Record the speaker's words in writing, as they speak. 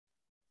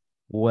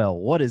Well,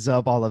 what is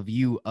up, all of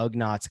you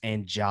Ugnots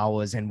and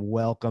Jawas, and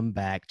welcome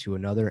back to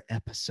another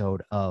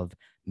episode of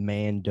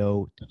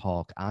Mando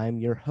Talk. I'm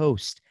your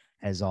host,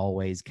 as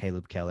always,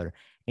 Caleb Keller,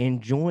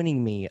 and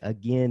joining me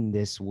again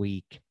this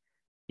week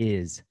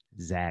is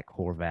Zach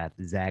Horvath.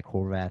 Zach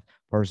Horvath,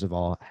 first of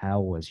all,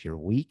 how was your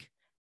week,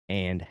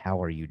 and how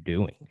are you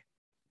doing?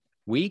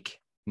 Week,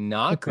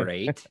 not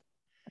great.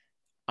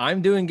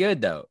 I'm doing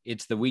good though.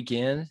 It's the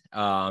weekend.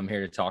 I'm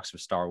here to talk some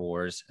Star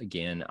Wars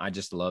again. I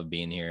just love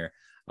being here.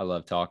 I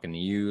love talking to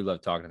you.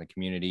 Love talking to the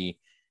community.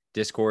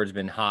 Discord's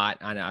been hot.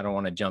 I don't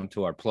want to jump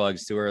to our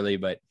plugs too early,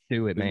 but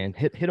Do it, man.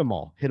 Hit them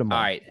all. Hit them all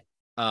all.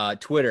 right.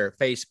 Twitter,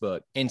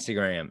 Facebook,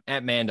 Instagram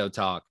at Mando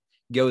Talk.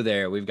 Go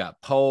there. We've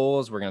got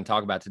polls we're going to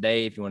talk about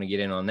today if you want to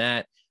get in on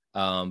that.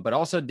 But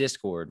also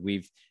Discord.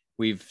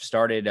 We've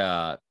started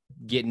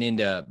getting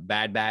into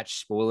Bad Batch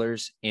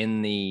spoilers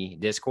in the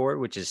Discord,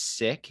 which is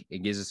sick.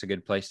 It gives us a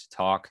good place to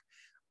talk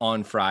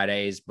on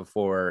Fridays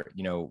before,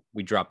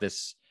 we drop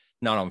this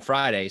not on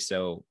Friday.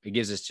 So it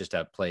gives us just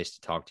a place to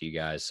talk to you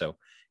guys. So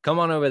come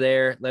on over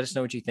there. Let us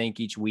know what you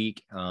think each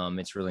week.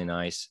 It's really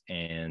nice.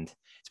 And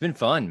it's been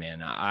fun,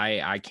 man.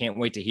 I can't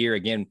wait to hear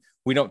again.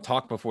 We don't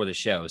talk before the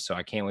show, so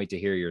I can't wait to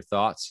hear your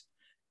thoughts.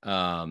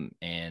 And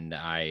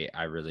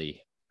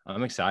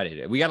I'm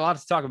excited. We got a lot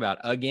to talk about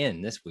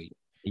again this week.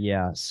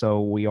 Yeah, so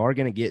we are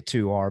going to get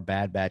to our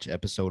Bad Batch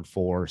episode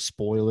 4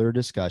 spoiler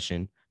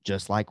discussion,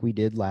 just like we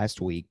did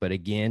last week. But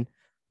again,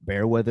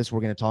 bear with us.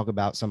 We're going to talk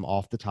about some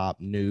off the top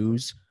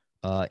news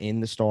in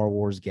the Star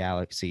Wars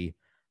galaxy.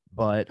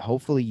 But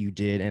hopefully you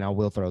did, and I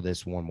will throw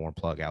this one more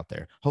plug out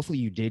there. Hopefully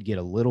you did get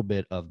a little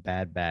bit of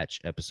Bad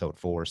Batch episode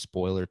 4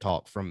 spoiler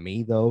talk from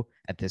me, though,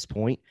 at this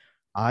point.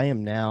 I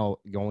am now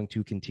going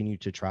to continue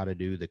to try to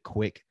do the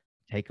quick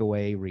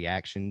takeaway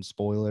reaction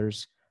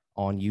spoilers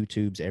on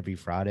YouTube's every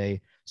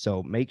Friday.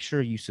 So make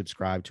sure you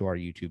subscribe to our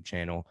YouTube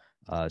channel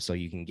so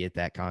you can get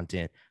that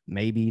content.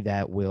 Maybe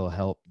that will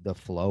help the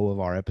flow of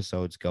our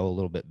episodes go a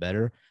little bit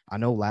better. I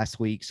know last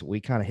week's we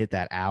kind of hit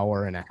that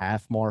hour and a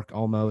half mark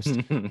almost.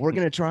 We're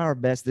going to try our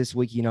best this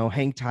week,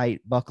 hang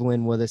tight, buckle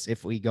in with us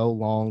if we go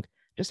long.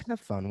 Just have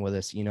fun with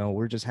us.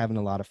 We're just having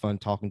a lot of fun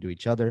talking to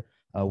each other.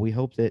 We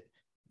hope that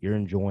you're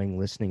enjoying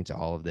listening to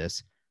all of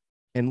this.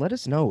 And let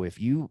us know if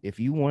you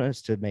want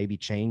us to maybe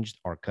change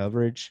our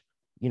coverage.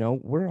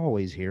 We're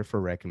always here for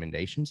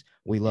recommendations.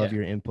 We love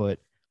your input.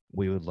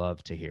 We would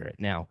love to hear it.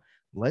 Now,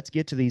 let's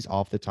get to these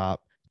off the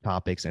top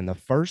topics. And the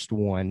first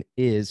one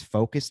is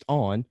focused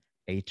on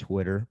a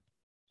Twitter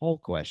poll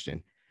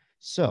question.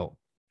 So,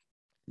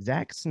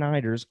 Zack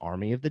Snyder's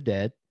Army of the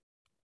Dead,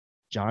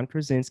 John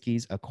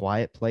Krasinski's A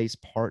Quiet Place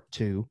Part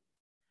 2,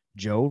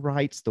 Joe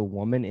Wright's The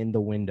Woman in the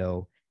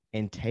Window,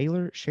 and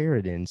Taylor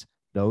Sheridan's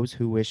Those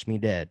Who Wish Me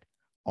Dead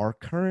are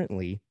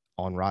currently,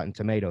 on Rotten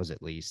Tomatoes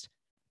at least,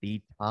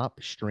 the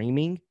top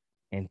streaming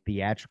and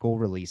theatrical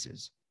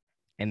releases.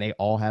 And they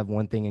all have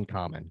one thing in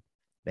common.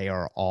 They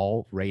are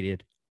all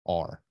rated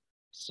R.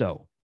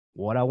 So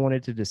what I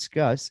wanted to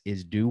discuss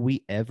is, do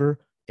we ever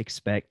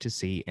expect to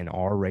see an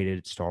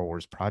R-rated Star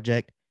Wars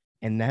project?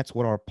 And that's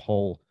what our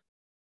poll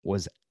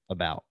was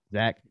about.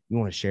 Zach, you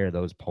want to share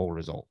those poll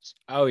results?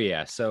 Oh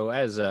yeah. So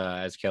as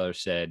Keller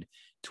said,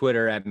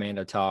 Twitter at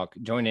Mando Talk,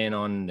 join in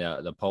on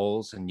the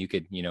polls, and you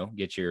could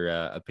get your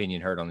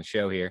opinion heard on the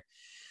show here.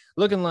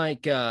 Looking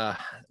like,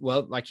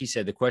 like he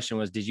said, the question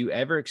was, do you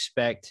ever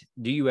expect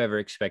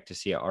to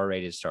see an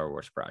R-rated Star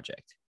Wars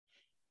project?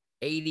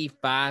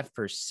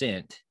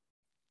 85%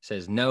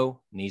 says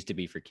no, needs to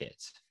be for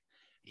kids.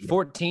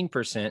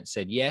 14%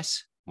 said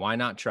yes, why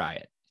not try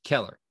it?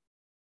 Keller,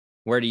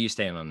 where do you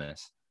stand on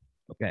this?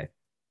 Okay.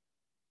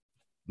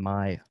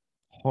 My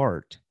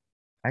heart,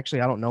 actually,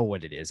 I don't know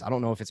what it is. I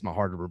don't know if it's my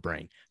heart or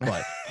brain,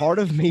 but part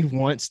of me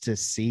wants to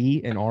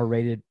see an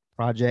R-rated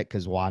project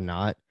because why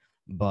not?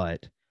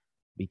 But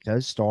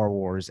because Star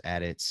Wars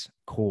at its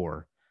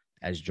core,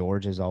 as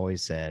George has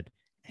always said,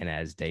 and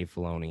as Dave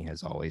Filoni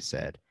has always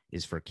said,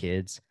 is for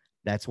kids,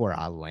 that's where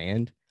I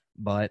land.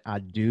 But I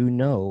do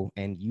know,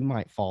 and you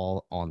might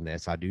fall on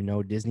this, I do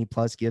know Disney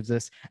Plus gives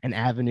us an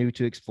avenue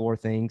to explore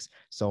things.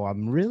 So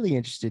I'm really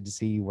interested to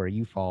see where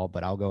you fall,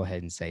 but I'll go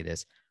ahead and say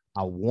this.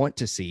 I want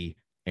to see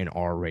an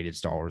R-rated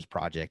Star Wars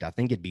project. I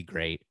think it'd be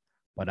great,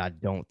 but I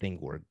don't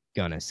think we're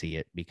going to see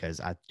it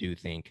because I do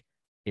think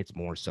it's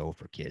more so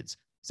for kids.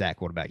 Zach,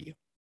 what about you?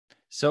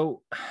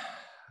 So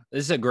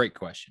this is a great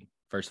question.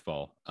 First of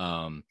all,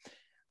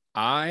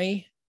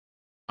 I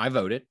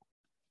voted,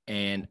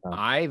 and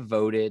I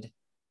voted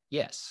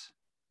yes.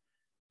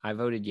 I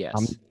voted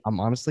yes. I'm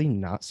honestly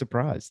not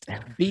surprised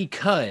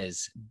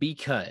because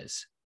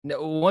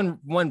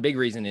one big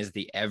reason is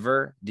the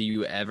ever. Do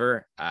you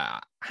ever? I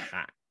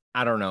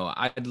don't know.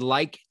 I'd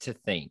like to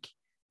think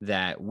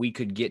that we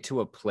could get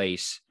to a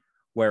place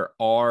where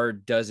R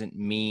doesn't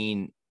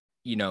mean,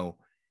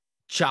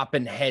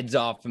 chopping heads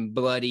off and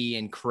bloody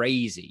and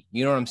crazy.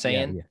 You know what I'm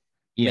saying?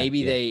 Yeah.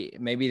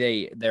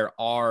 Maybe there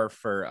are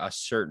for a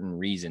certain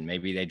reason.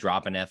 Maybe they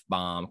drop an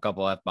F-bomb, a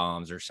couple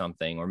F-bombs or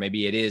something, or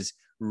maybe it is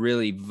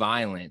really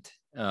violent.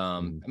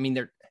 I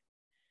mean,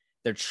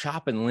 they're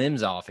chopping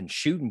limbs off and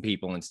shooting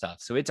people and stuff.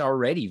 So it's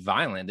already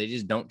violent. They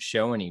just don't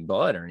show any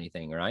blood or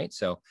anything, right?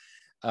 So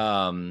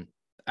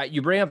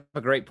you bring up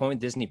a great point,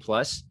 Disney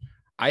Plus.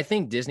 I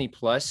think Disney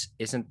Plus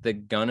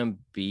isn't gonna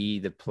be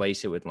the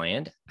place it would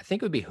land. I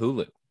think it would be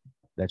Hulu.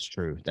 That's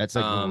true. That's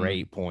a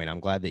great point. I'm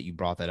glad that you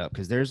brought that up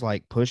because there's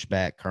like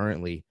pushback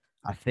currently.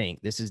 I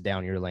think this is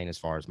down your lane as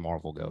far as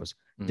Marvel goes.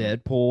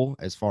 Deadpool,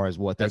 as far as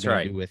what they're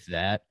going to do with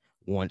that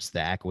once the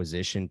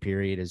acquisition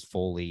period is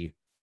fully,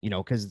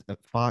 because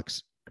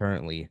Fox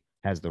currently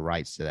has the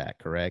rights to that,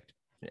 correct?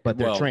 But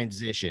they're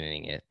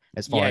transitioning it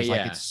as far as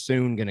like it's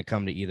soon going to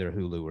come to either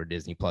Hulu or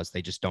Disney Plus.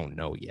 They just don't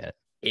know yet.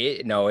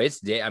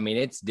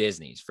 It's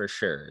Disney's for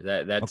sure.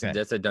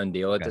 That's a done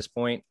deal at this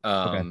point.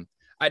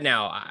 I don't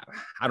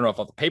know if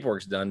all the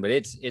paperwork's done, but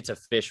it's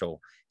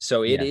official.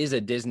 So it is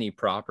a Disney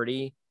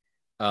property.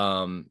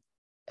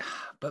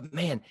 But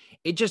man,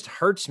 it just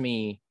hurts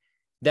me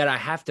that I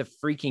have to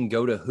freaking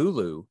go to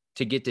Hulu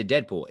to get to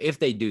Deadpool if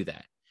they do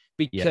that.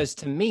 Because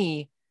to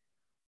me,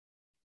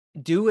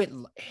 do it.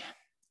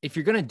 If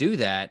you're going to do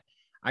that,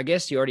 I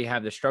guess you already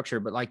have the structure,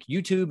 but like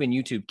YouTube and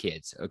YouTube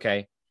Kids.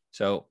 Okay.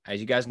 So as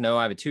you guys know,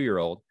 I have a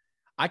 2-year-old.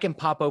 I can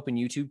pop open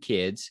YouTube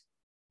Kids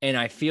and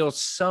I feel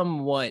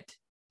somewhat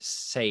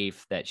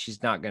safe that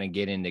she's not going to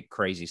get into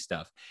crazy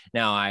stuff.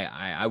 Now,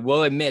 I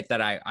will admit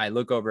that I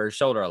look over her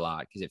shoulder a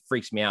lot because it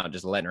freaks me out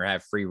just letting her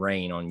have free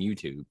reign on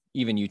YouTube,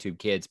 even YouTube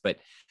Kids. But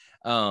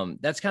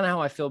that's kind of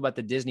how I feel about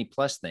the Disney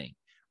Plus thing,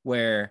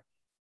 where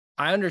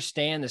I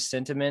understand the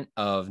sentiment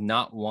of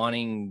not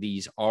wanting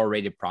these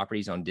R-rated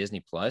properties on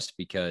Disney Plus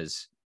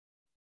because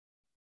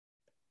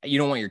you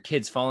don't want your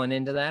kids falling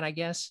into that, I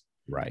guess.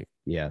 Right.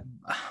 Yeah.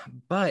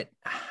 But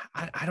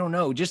I don't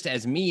know. Just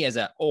as me as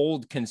an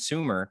old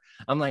consumer,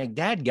 I'm like,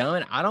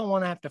 dadgummit, I don't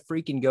want to have to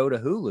freaking go to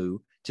Hulu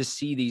to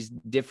see these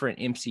different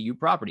MCU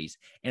properties.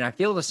 And I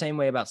feel the same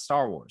way about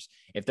Star Wars.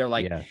 If they're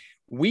like,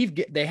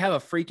 they have a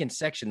freaking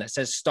section that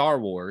says Star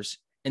Wars,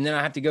 and then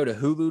I have to go to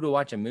Hulu to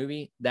watch a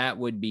movie, that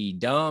would be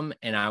dumb.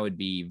 And I would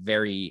be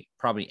very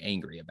probably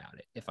angry about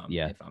it if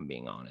I'm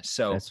being honest.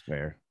 So that's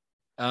fair.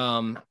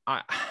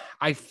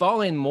 I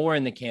fall in more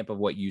in the camp of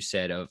what you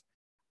said of,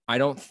 I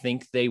don't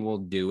think they will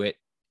do it.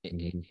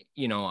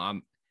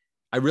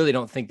 I really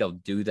don't think they'll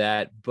do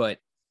that, but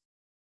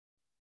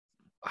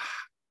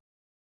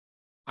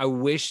I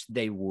wish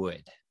they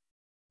would,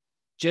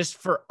 just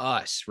for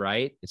us,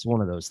 right? It's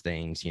one of those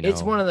things,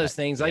 It's one of those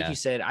things, like you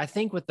said. I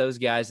think with those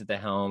guys at the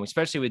helm,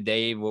 especially with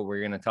Dave, what we're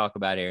going to talk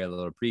about here, a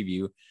little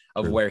preview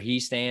of where he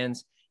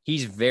stands.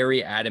 He's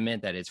very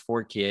adamant that it's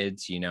for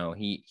kids.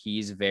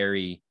 He's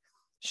very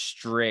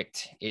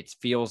strict. It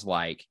feels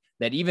like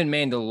that even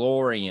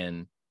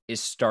Mandalorian is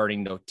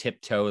starting to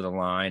tiptoe the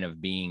line of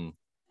being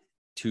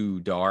too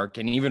dark.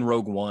 And even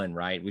Rogue One,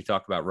 right? We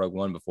talked about Rogue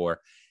One before.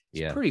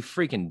 It's pretty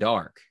freaking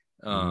dark.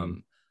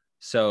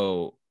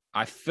 So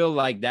I feel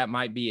like that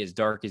might be as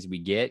dark as we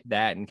get,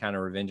 that and kind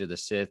of Revenge of the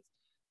Sith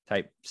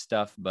type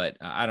stuff. But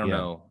I don't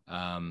know.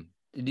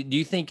 Do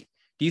you think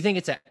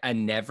it's a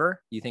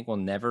never? Do you think we'll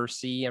never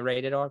see a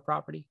rated R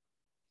property?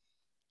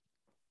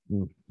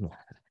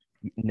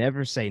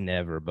 Never say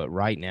never, but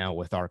right now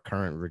with our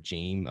current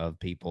regime of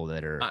people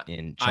that are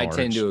in charge, I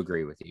tend to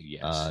agree with you.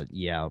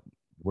 Yes.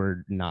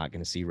 We're not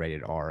going to see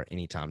rated R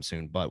anytime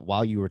soon. But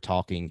while you were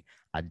talking,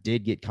 I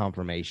did get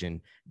confirmation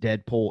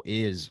Deadpool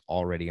is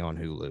already on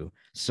Hulu.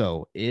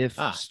 So if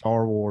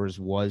Star Wars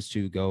was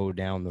to go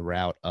down the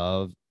route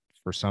of,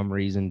 for some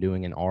reason,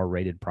 doing an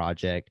R-rated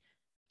project,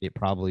 it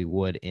probably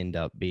would end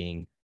up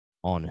being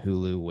on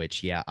Hulu,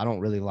 which, I don't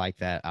really like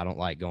that. I don't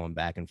like going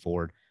back and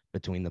forth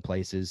between the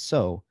places.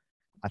 So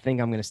I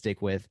think I'm going to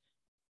stick with,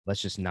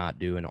 let's just not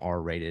do an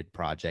R-rated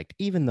project,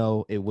 even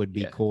though it would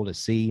be cool to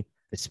see,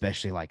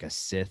 especially like a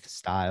Sith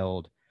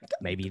styled,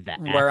 maybe the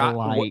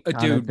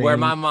Acolyte where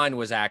my mind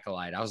was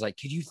Acolyte. I was like,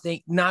 could you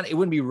think it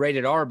wouldn't be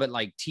rated R, but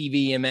like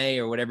TVMA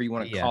or whatever you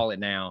want to call it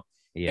now.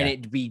 And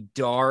it'd be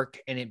dark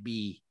and it'd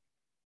be,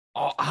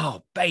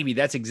 oh, baby,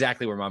 that's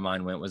exactly where my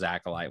mind went, was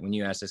Acolyte. When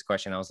you asked this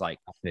question, I was like,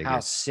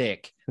 how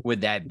sick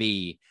would that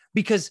be?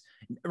 Because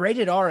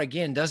rated R,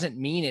 again, doesn't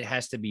mean it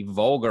has to be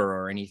vulgar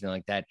or anything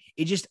like that.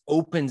 It just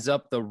opens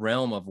up the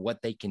realm of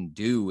what they can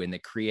do and the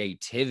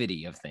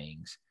creativity of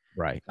things.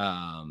 Right.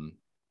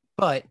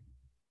 But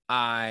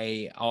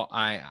I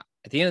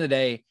at the end of the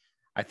day,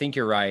 I think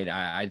you're right.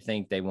 I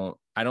think they won't.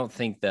 I don't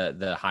think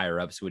the higher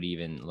ups would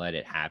even let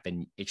it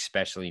happen,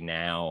 especially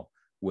now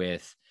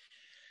with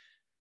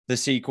the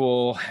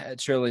sequel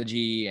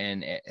trilogy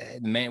and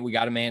we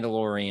got a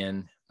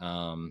Mandalorian.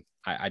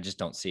 I just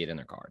don't see it in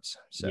their cards.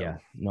 So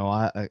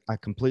I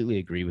completely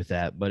agree with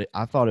that. But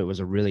I thought it was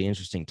a really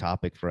interesting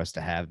topic for us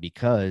to have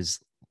because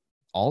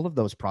all of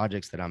those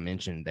projects that I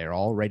mentioned, they're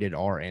all rated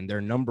R and they're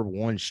number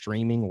one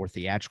streaming or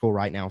theatrical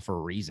right now for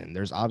a reason.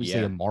 There's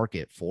obviously a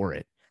market for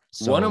it.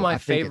 So one of my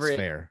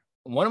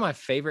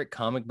favorite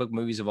comic book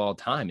movies of all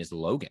time is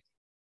Logan.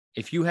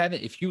 If you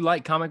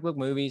like comic book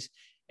movies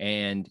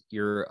and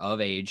you're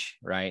of age,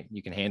 right,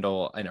 you can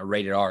handle a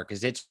rated R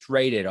because it's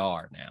rated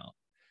R now.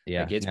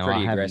 Yeah. Like it's Now I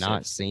pretty have aggressive.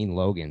 not seen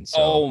Logan. So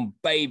Oh,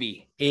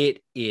 baby.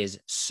 It is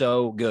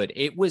so good.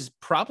 It was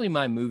probably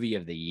my movie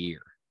of the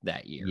year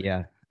that year.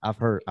 yeah, I've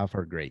heard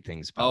great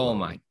things about Oh Logan.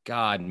 my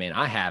God, man.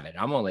 I have it.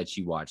 I'm gonna let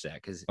you watch that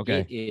because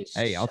Okay. it is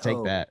Hey, I'll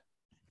take that.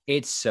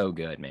 it's so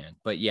good, man.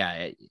 But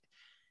yeah,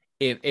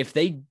 if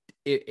they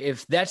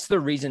if that's the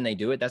reason they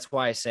do it, that's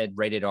why I said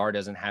rated R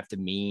doesn't have to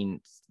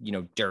mean,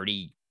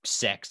 dirty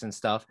sex and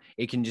stuff.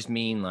 It can just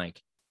mean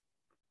like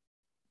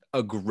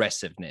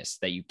aggressiveness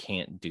that you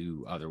can't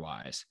do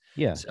otherwise.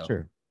 Yeah, So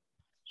sure.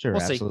 Sure,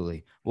 we'll see.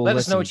 absolutely. Well, Let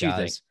us know listen, what you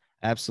think. guys,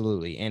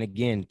 absolutely. And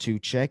again, to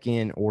check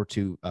in or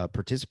to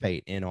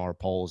participate in our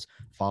polls,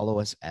 follow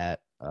us at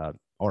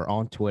or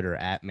on Twitter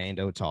at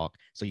Mando Talk,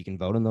 so you can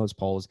vote on those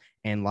polls.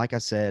 And like I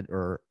said,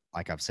 or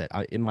like I've said,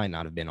 it might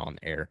not have been on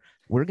air.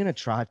 We're gonna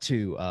try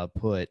to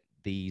put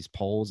these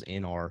polls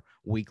in our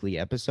weekly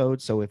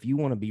episodes. So if you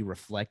want to be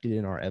reflected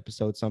in our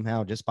episode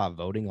somehow, just by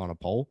voting on a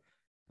poll,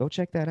 go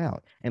check that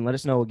out and let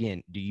us know.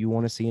 Again, do you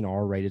want to see an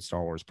R-rated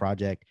Star Wars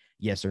project?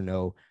 Yes or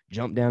no?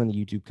 Jump down in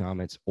the YouTube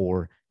comments,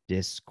 or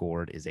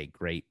Discord is a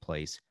great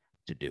place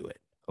to do it.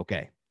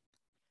 Okay.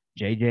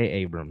 J.J.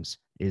 Abrams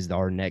is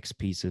our next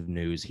piece of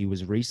news. He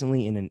was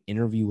recently in an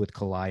interview with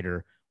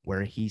Collider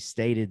where he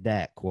stated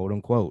that, quote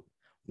unquote,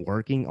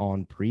 working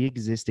on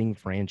pre-existing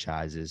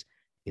franchises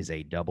is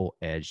a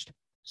double-edged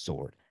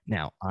sword.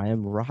 Now, I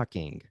am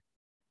rocking,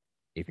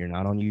 if you're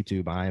not on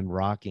YouTube, I am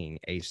rocking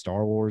a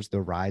Star Wars The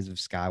Rise of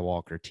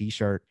Skywalker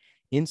t-shirt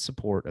in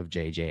support of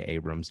J.J.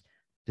 Abrams.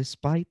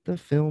 Despite the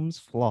film's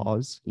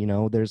flaws,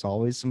 there's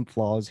always some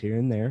flaws here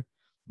and there,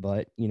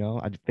 but,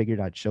 I figured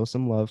I'd show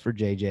some love for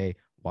JJ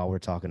while we're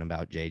talking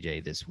about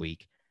JJ this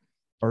week.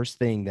 First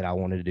thing that I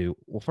wanted to do,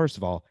 well, first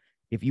of all,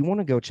 if you want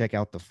to go check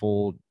out the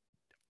full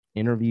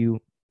interview,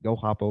 go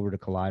hop over to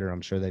Collider.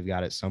 I'm sure they've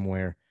got it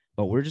somewhere,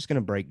 but we're just going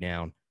to break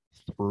down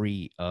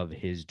 3 of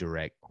his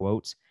direct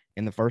quotes.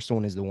 And the first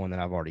one is the one that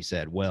I've already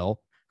said.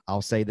 Well,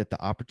 I'll say that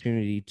the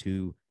opportunity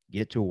to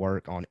get to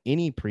work on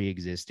any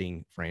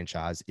pre-existing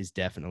franchise is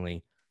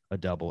definitely a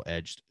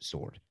double-edged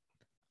sword.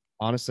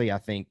 Honestly, I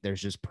think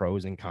there's just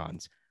pros and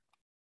cons.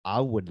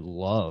 I would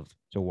love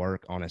to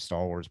work on a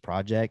Star Wars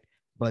project,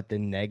 but the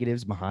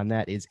negatives behind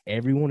that is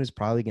everyone is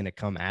probably going to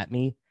come at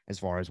me as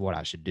far as what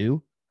I should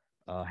do,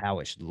 how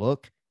it should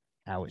look,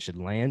 how it should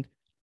land,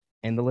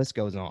 and the list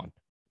goes on.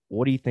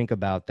 What do you think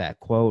about that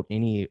quote?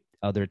 Any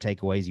other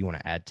takeaways you want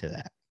to add to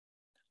that?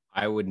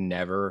 I would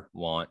never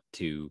want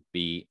to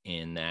be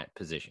in that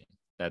position.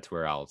 That's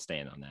where I'll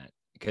stand on that,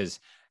 because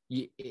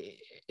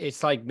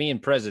it's like being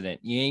president.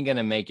 You ain't going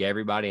to make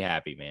everybody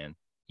happy, man.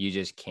 You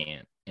just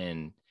can't.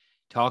 And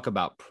talk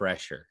about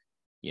pressure,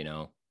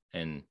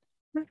 and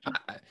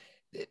I,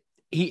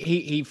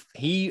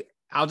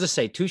 I'll just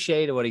say touche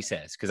to what he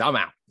says, because I'm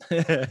out.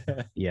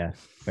 Yeah,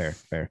 fair.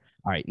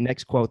 All right.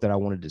 Next quote that I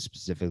wanted to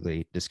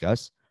specifically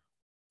discuss,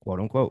 quote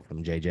unquote,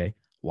 from JJ.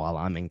 While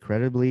I'm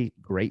incredibly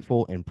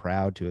grateful and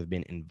proud to have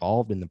been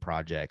involved in the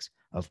projects,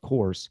 of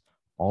course,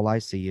 all I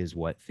see is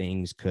what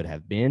things could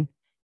have been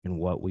and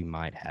what we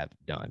might have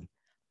done.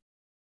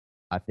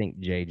 I think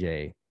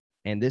JJ,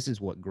 and this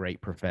is what great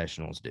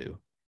professionals do,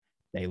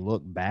 they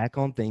look back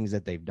on things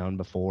that they've done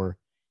before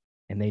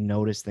and they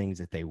notice things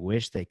that they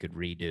wish they could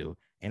redo.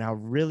 And I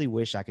really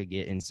wish I could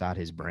get inside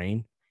his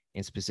brain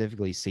and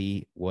specifically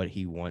see what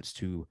he wants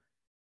to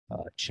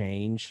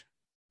change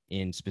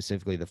in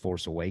specifically The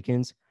Force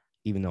Awakens,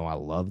 even though I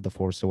love The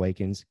Force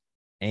Awakens.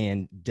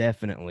 And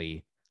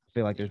definitely, I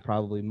feel like there's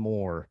probably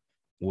more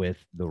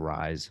with The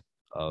Rise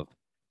of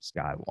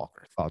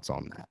Skywalker. Thoughts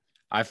on that?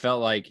 I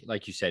felt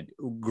like you said,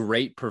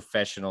 great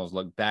professionals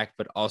look back,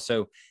 but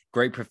also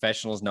great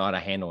professionals know how to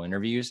handle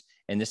interviews.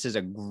 And this is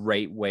a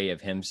great way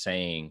of him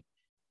saying,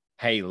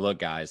 hey, look,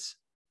 guys,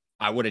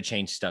 I would have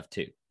changed stuff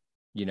too.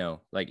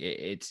 Like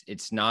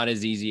it's not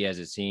as easy as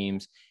it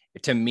seems.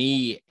 To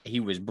me, he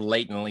was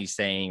blatantly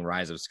saying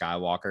Rise of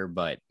Skywalker,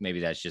 but maybe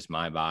that's just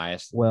my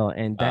bias. Well,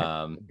 and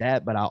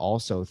but I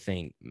also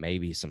think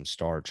maybe some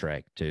Star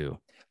Trek too.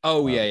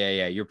 Oh,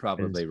 yeah. You're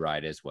probably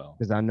right as well.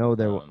 Because I know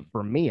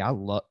for me, I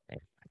love,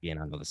 again,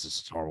 I know this is a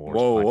Star Wars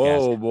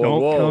podcast. Whoa,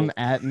 Don't come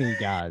at me,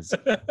 guys.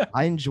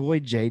 I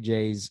enjoyed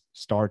JJ's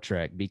Star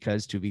Trek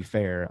because, to be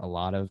fair, a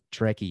lot of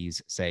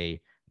Trekkies say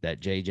that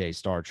JJ's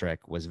Star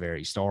Trek was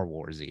very Star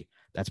Warsy.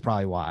 That's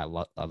probably why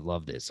I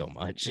loved it so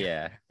much.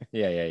 Yeah.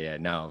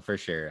 No, for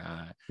sure.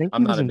 I think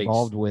I'm not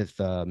involved with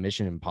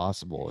Mission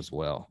Impossible as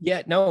well.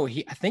 Yeah, no,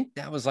 I think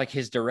that was like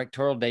his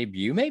directorial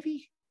debut,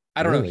 maybe.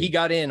 I don't know. He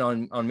got in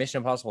on Mission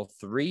Impossible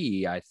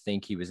 3. I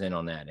think he was in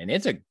on that. And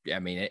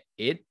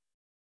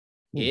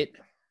it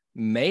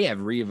may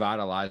have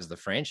revitalized the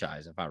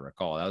franchise, if I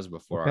recall. That was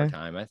before our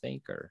time, I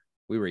think, or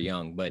we were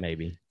young, but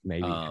maybe.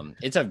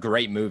 It's a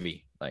great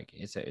movie. Like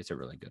it's a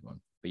really good one.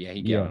 But yeah,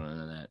 he got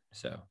on that.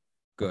 So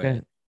go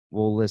ahead.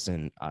 Well,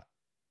 listen,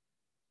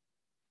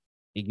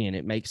 again,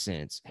 it makes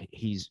sense.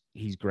 He's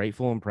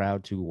grateful and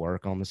proud to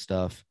work on the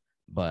stuff,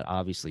 but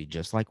obviously,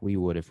 just like we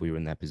would if we were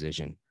in that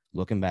position,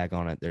 looking back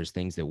on it, there's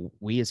things that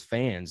we as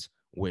fans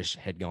wish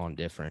had gone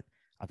different.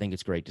 I think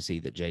it's great to see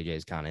that JJ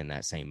is kind of in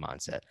that same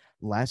mindset.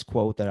 Last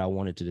quote that I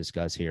wanted to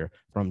discuss here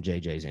from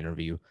JJ's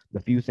interview: the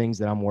few things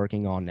that I'm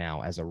working on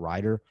now as a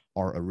writer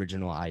are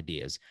original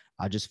ideas.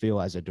 I just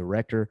feel as a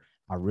director,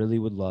 I really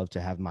would love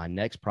to have my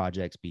next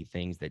projects be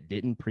things that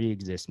didn't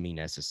pre-exist me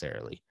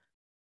necessarily.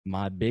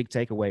 My big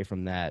takeaway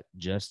from that,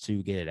 just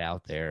to get it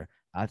out there,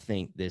 I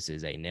think this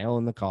is a nail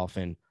in the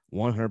coffin,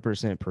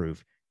 100%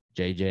 proof.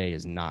 JJ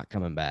is not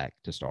coming back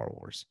to Star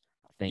Wars.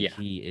 I think Yeah.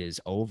 he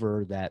is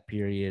over that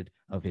period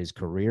of his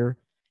career,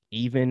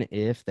 even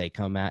if they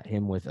come at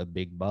him with a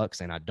big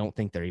bucks. And I don't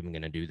think they're even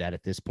going to do that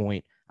at this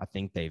point. I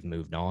think they've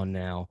moved on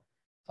now.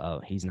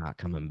 He's not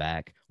coming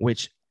back,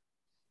 which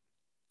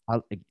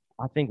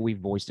I think we've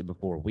voiced it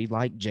before. We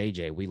like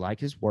JJ. We like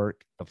his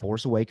work. The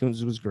Force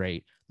Awakens was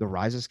great. The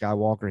Rise of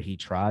Skywalker, he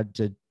tried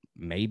to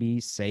maybe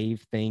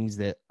save things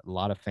that a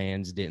lot of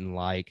fans didn't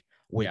like,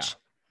 which,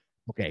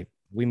 okay,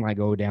 we might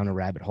go down a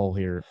rabbit hole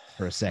here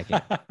for a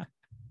second.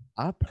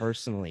 I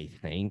personally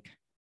think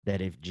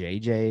that if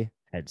JJ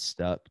had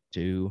stuck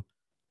to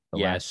the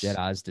Last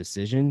Jedi's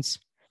decisions,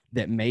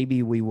 that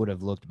maybe we would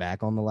have looked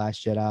back on the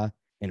Last Jedi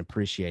and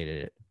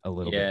appreciated it a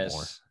little bit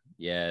more.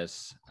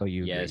 Yes. So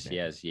you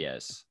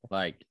Yes.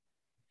 Like,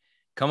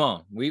 come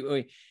on.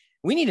 We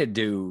need to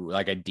do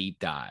like a deep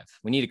dive.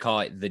 We need to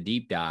call it the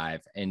deep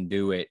dive and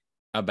do it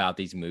about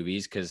these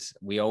movies, because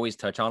we always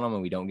touch on them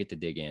and we don't get to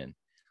dig in.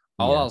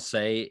 All I'll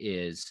say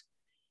is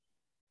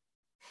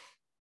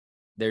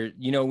there,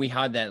 we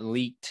had that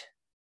leaked.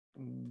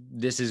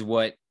 This is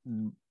what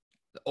the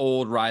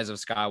old Rise of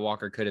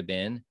Skywalker could have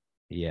been.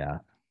 Yeah.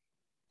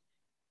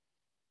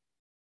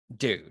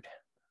 Dude,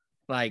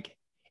 like,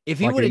 if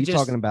he would have just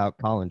talking about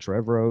Colin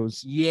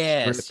Trevorrow's,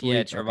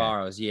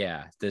 Trevorrow's,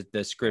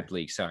 the script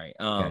leak. Sorry,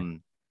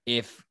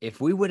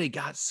 if we would have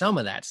got some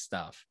of that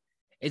stuff,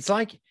 it's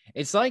like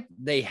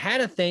they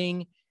had a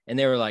thing and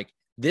they were like,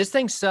 this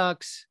thing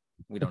sucks.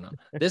 We don't know.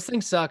 This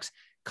thing sucks.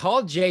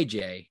 Call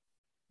JJ,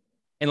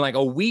 and like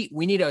a week,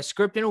 we need a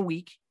script in a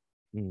week,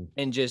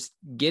 and just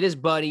get his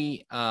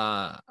buddy.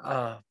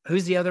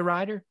 Who's the other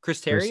writer?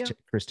 Chris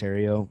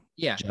Terrio.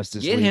 Yeah,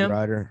 Justice League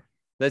writer.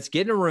 Let's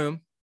get in a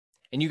room.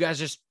 And you guys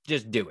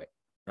just do it,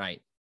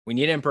 right? We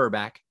need Emperor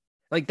back.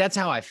 Like, that's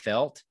how I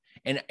felt.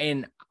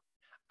 And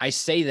I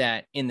say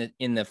that in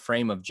the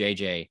frame of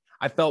JJ.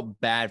 I felt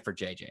bad for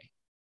JJ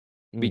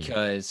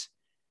because,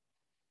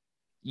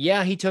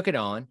 he took it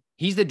on.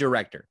 He's the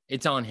director.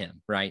 It's on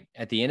him, right?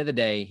 At the end of the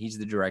day, he's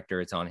the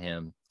director. It's on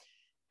him.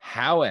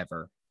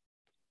 However,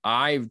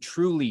 I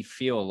truly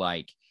feel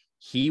like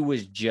he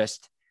was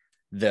just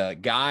the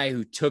guy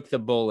who took the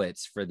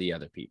bullets for the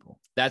other people.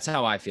 That's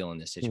how I feel in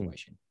this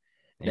situation.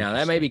 Now,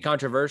 that may be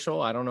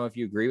controversial. I don't know if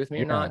you agree with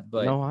me or not,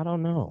 but no, I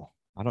don't know.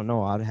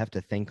 I'd have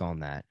to think on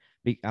that.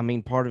 I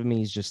mean, part of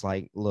me is just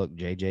like, look,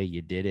 JJ,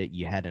 you did it.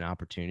 You had an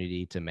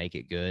opportunity to make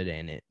it good,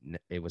 and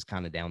it was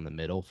kind of down the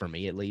middle for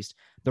me, at least.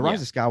 The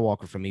Rise of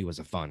Skywalker for me was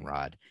a fun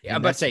ride. Yeah,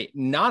 I'm about to say,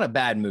 not a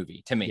bad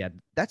movie to me. Yeah,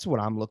 that's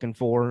what I'm looking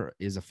for,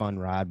 is a fun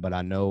ride. But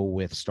I know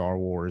with Star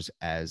Wars,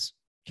 as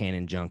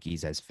canon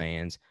junkies, as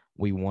fans,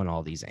 we want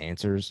all these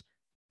answers.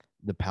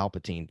 The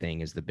Palpatine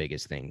thing is the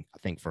biggest thing, I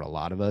think, for a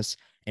lot of us.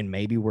 And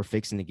maybe we're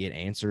fixing to get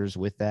answers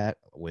with that,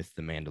 with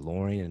The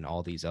Mandalorian and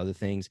all these other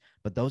things.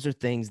 But those are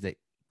things that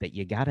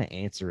you got to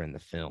answer in the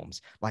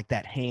films, like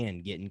that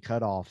hand getting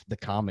cut off the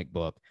comic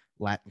book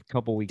a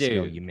couple weeks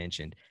ago you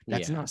mentioned.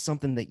 That's not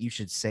something that you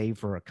should save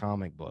for a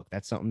comic book.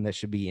 That's something that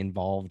should be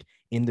involved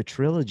in the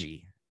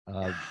trilogy.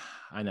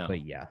 I know.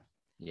 But yeah.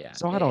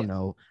 So I don't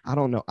know.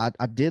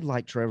 I did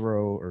like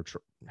Trevorrow, or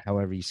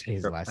however you say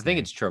his last name. I think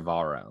it's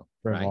Trevorrow.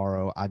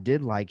 Trevorrow. Right? I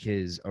did like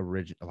his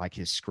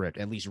his script,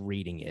 at least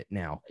reading it.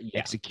 Now,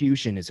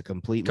 execution is a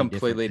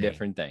completely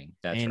different thing.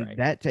 That's right.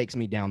 That takes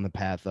me down the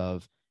path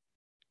of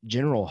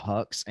General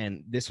Hux.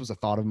 And this was a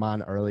thought of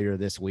mine earlier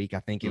this week. I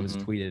think it was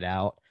tweeted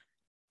out.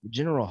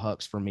 General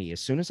Hux, for me,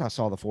 as soon as I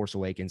saw The Force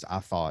Awakens, I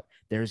thought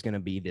there's going to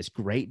be this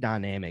great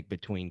dynamic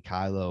between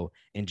Kylo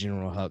and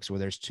General Hux, where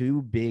there's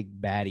two big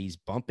baddies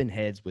bumping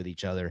heads with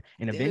each other,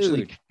 and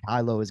eventually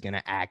Kylo is going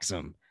to axe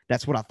him.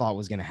 That's what I thought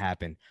was going to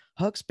happen.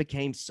 Hux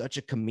became such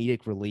a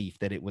comedic relief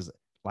that it was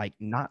like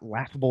not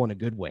laughable in a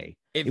good way.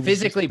 It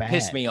physically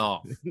pissed me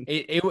off.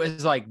 It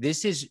was like,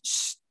 this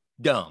is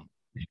dumb.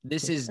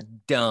 This is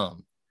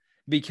dumb,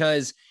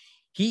 because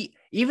he,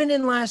 even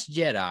in Last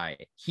Jedi,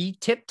 he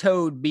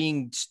tiptoed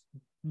being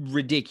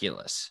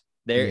ridiculous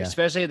there,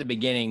 especially at the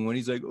beginning when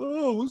he's like,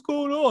 oh, what's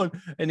going on?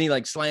 And he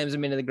like slams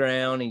him into the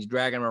ground. And he's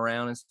dragging him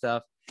around and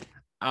stuff.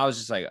 I was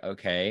just like,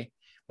 okay.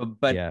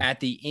 But at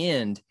the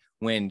end,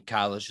 when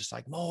Kylo's just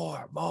like,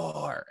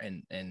 more,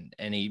 and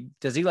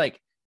he like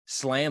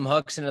slam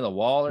Hux into the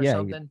wall or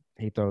something?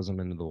 He throws him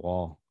into the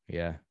wall.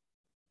 Yeah.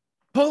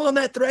 Pull on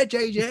that thread,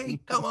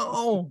 JJ. Come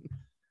on.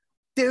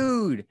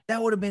 Dude,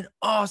 that would have been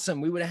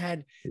awesome. We would have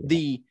had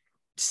the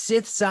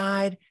Sith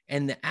side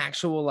and the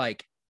actual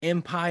like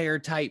Empire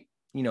type,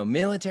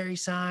 military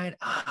side.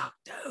 Oh,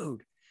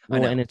 dude.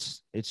 Well, and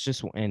it's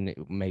just, and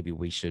maybe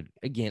we should,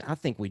 again, I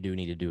think we do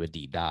need to do a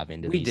deep dive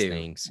into these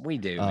things. We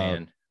do,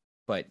 man.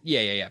 But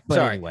yeah. But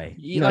Sorry. anyway,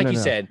 Like you no.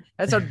 said,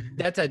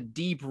 that's a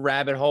deep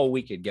rabbit hole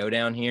we could go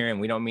down here, and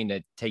we don't mean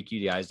to take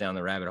you guys down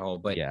the rabbit hole,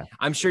 but Yeah.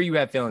 I'm sure you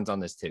have feelings on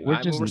this too.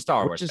 We're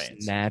Star Wars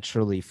fans.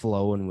 Naturally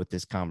flowing with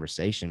this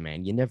conversation,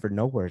 man. You never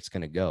know where it's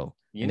going to go.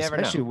 You and never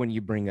especially know. when you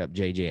bring up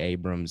J.J.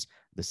 Abrams,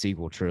 the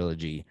sequel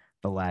trilogy,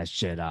 The Last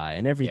Jedi,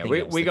 and everything.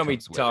 Yeah, we're going to be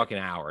talking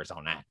hours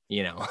on that,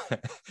 you know.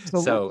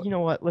 So, you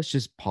know what? Let's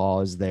just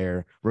pause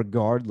there.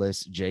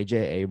 Regardless, J.J.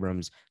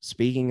 Abrams,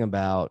 speaking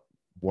about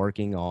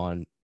working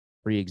on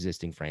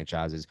pre-existing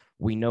franchises,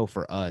 we know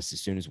for us, as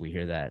soon as we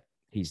hear that,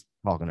 he's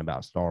talking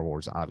about Star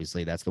Wars.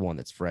 Obviously, that's the one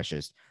that's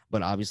freshest.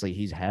 But obviously,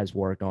 he has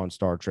worked on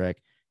Star Trek,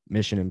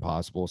 Mission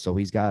Impossible. So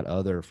he's got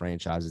other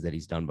franchises that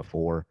he's done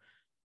before.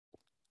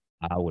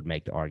 I would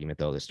make the argument,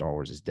 though, that Star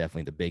Wars is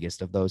definitely the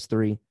biggest of those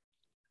three.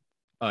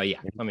 Yeah,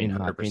 I mean,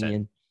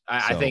 100%.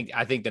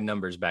 I think the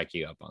numbers back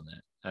you up on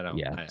that.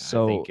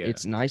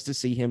 It's nice to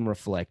see him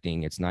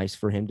reflecting. It's nice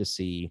for him to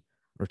see,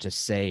 or to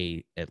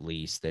say at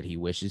least, that he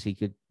wishes he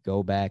could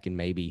go back and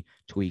maybe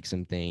tweak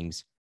some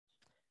things.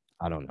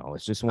 I don't know.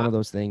 It's just one of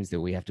those things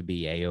that we have to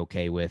be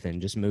A-okay with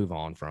and just move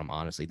on from.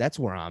 Honestly, that's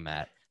where I'm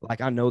at.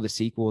 Like, I know the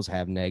sequels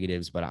have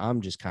negatives, but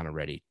I'm just kind of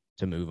ready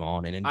to move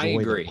on and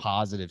enjoy the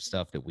positive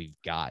stuff that we've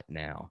got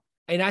now.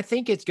 And I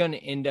think it's going to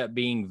end up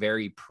being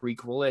very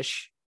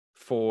prequel-ish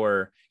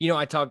for,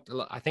 I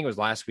think it was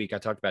last week, I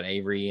talked about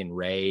Avery and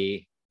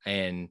Rey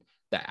and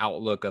the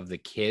outlook of the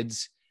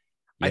kids.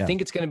 Yeah. I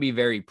think it's going to be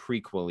very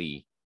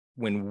prequel-y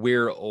when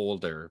we're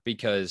older,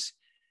 because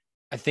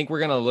I think we're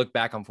going to look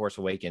back on Force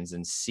Awakens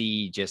and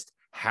see just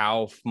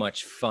how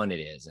much fun it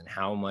is and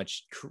how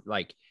much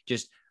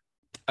just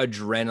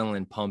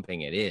adrenaline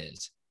pumping it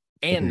is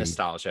and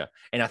nostalgia.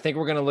 And I think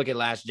we're going to look at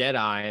Last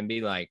Jedi and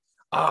be like,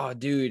 oh,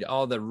 dude,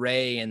 all the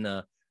Rey and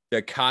the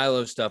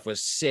Kylo stuff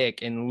was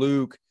sick, and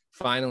Luke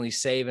finally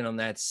saving them,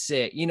 that's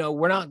sick.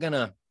 We're not going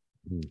to,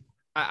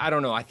 I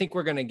don't know. I think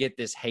we're going to get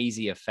this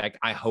hazy effect.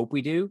 I hope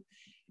we do.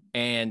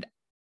 And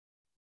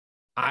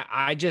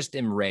I just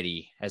am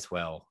ready as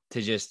well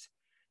to just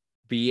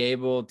be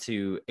able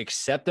to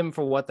accept them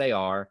for what they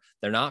are.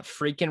 They're not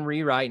freaking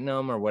rewriting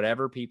them or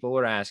whatever people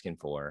are asking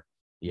for.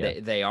 Yeah.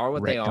 They are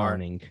what they are.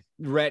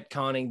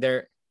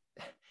 Retconning.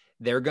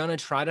 They're going to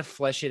try to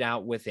flesh it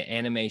out with the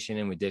animation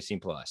and with Disney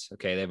Plus.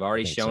 Okay. They've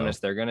already shown us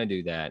they're going to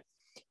do that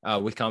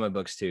with comic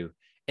books too.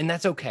 And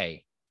that's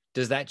okay.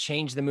 Does that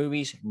change the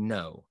movies?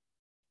 No,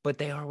 but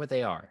they are what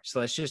they are. So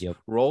let's just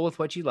roll with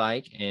what you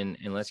like and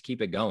let's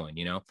keep it going,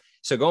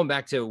 So going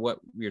back to what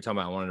we were talking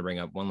about, I wanted to bring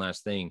up one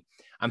last thing.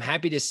 I'm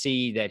happy to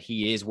see that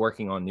he is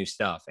working on new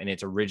stuff and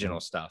it's original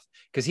stuff,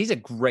 because he's a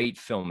great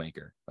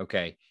filmmaker.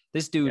 Okay.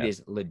 This dude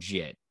is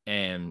legit.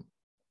 And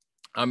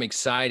I'm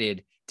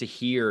excited to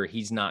hear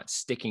he's not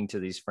sticking to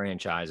these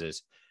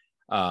franchises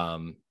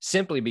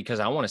simply because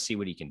I want to see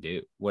what he can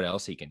do, what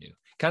else he can do.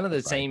 Kind of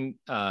the same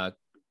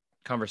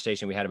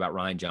conversation we had about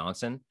Rian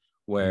Johnson,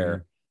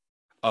 where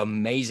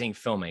amazing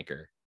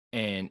filmmaker.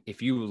 And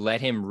if you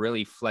let him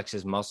really flex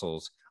his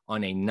muscles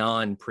on a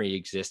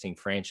non-pre-existing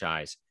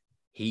franchise,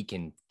 he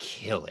can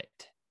kill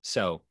it.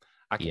 So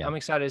I'm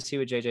excited to see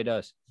what JJ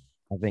does.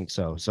 I think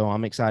so. So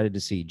I'm excited to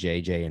see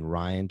JJ and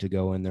Ryan to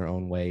go in their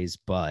own ways.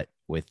 But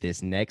with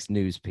this next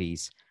news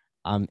piece,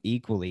 I'm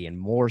equally and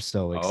more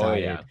so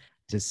excited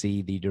to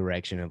see the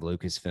direction of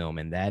Lucasfilm.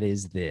 And that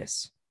is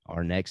this.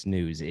 Our next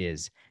news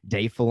is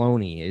Dave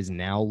Filoni is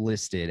now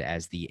listed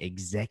as the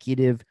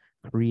executive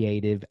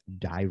creative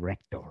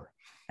director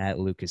at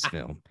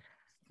Lucasfilm.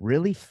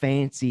 Really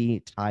fancy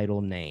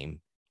title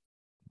name.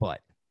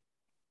 But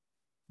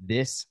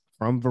this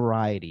from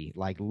Variety,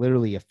 like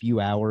literally a few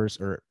hours,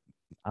 or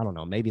I don't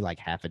know, maybe like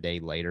half a day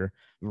later,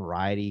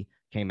 Variety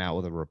came out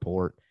with a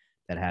report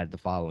that had the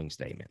following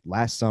statement.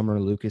 Last summer,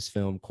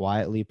 Lucasfilm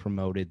quietly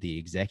promoted the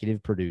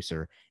executive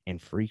producer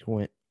and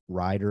frequent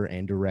writer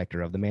and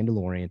director of The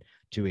Mandalorian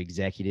to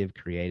executive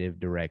creative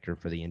director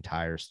for the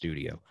entire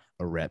studio.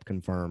 A rep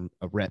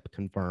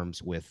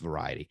confirms with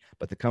Variety.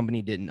 But the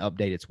company didn't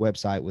update its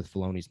website with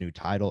Filoni's new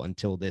title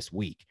until this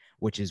week,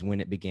 which is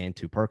when it began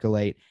to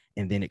percolate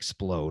and then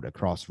explode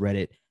across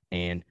Reddit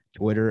and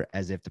Twitter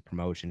as if the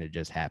promotion had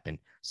just happened.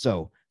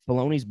 So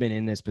Filoni's been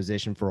in this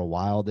position for a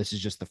while. This is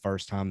just the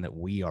first time that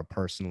we are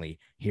personally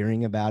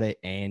hearing about it.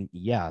 And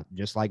yeah,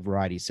 just like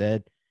Variety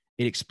said,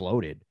 it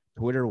exploded.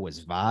 Twitter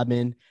was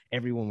vibing.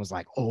 Everyone was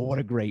like, oh, what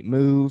a great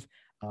move.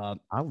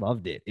 I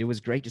loved it. It was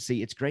great to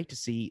see. It's great to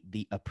see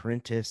The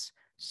Apprentice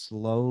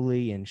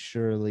slowly and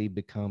surely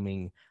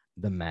becoming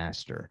the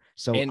master.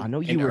 So I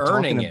know you were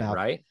talking about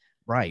it,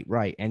 right.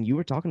 Right. And you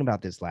were talking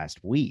about this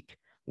last week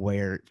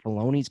where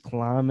Filoni's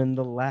climbing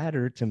the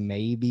ladder to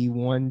maybe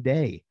one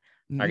day.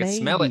 I can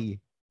smell it.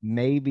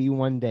 Maybe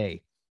one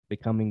day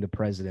becoming the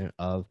president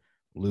of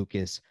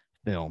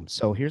Lucasfilm.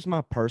 So here's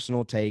my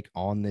personal take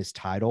on this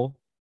title.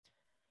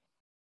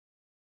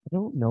 I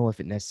don't know if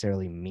it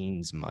necessarily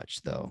means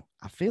much, though.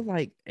 I feel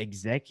like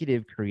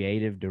executive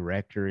creative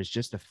director is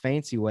just a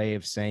fancy way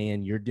of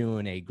saying you're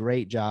doing a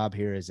great job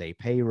here as a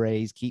pay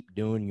raise. Keep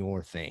doing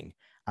your thing.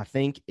 I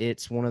think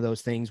it's one of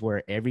those things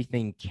where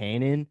everything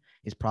canon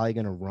is probably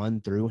going to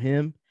run through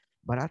him.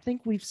 But I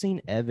think we've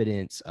seen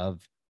evidence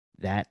of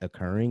that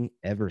occurring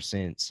ever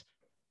since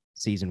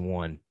season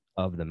 1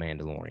 of The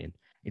Mandalorian.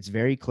 It's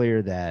very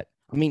clear that,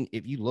 I mean,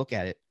 if you look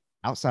at it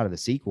outside of the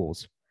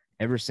sequels,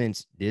 ever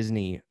since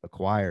Disney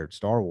acquired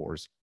Star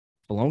Wars,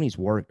 Filoni's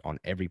worked on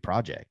every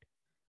project.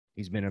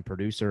 He's been a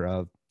producer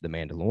of The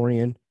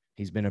Mandalorian.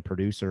 He's been a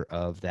producer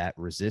of that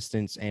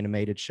Resistance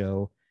animated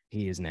show.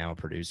 He is now a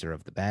producer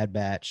of The Bad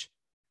Batch.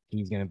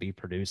 He's going to be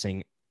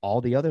producing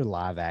all the other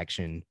live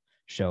action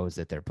shows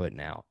that they're putting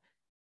out.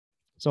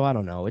 So I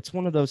don't know. It's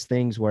one of those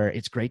things where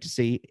it's great to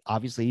see.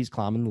 Obviously, he's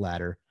climbing the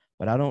ladder,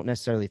 but I don't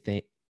necessarily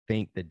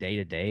think the day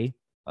to day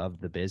of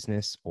the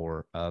business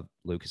or of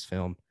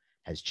Lucasfilm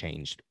has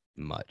changed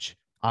much.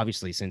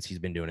 Obviously, since he's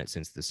been doing it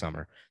since the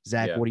summer.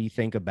 Zach, Yeah. what do you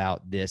think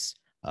about this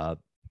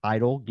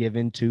title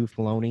given to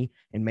Filoni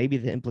and maybe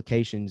the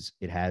implications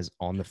it has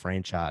on the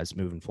franchise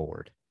moving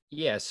forward?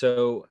 Yeah.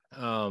 So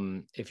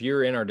if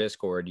you're in our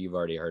Discord, you've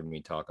already heard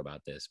me talk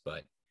about this,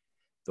 but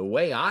the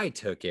way I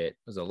took it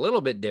was a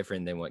little bit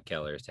different than what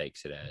Keller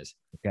takes it as.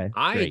 Okay.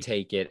 I Great.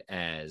 take it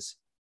as,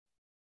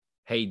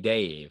 hey,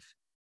 Dave,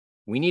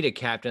 we need a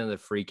captain of the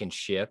freaking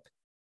ship,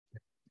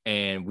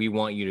 and we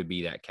want you to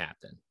be that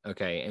captain.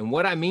 Okay. And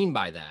what I mean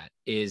by that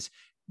is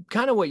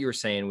kind of what you were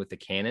saying with the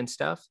canon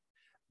stuff,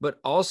 but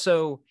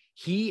also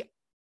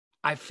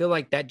I feel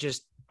like that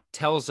just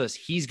tells us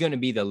he's going to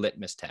be the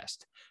litmus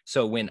test.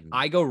 So when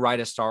I go write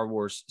a Star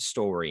Wars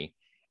story,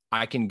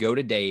 I can go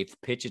to Dave,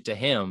 pitch it to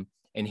him,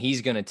 and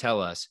he's going to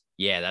tell us,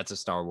 yeah, that's a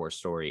Star Wars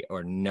story,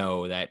 or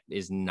no, that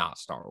is not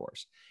Star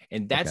Wars.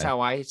 And that's Okay.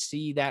 how I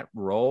see that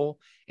role.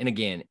 And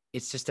again,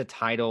 it's just a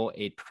title.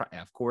 It,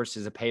 of course,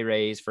 is a pay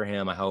raise for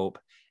him, I hope.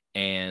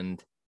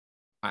 And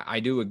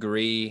I do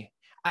agree.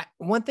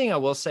 One thing I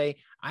will say,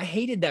 I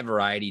hated that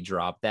Variety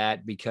dropped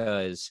that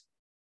because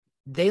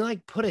they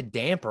like put a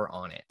damper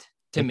on it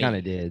to They me. kind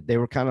of did. They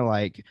were kind of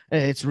like,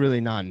 it's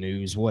really not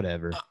news,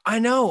 whatever. I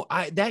know.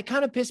 That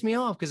kind of pissed me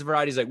off because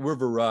Variety's like, we're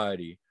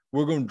Variety.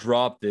 We're going to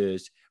drop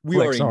this. We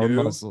Flex our already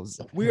knew. muscles.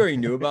 We already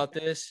knew about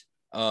this.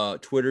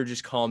 Twitter,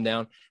 just calm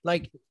down.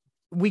 Like,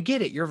 we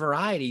get it. You're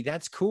Variety.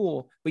 That's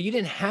cool. But you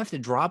didn't have to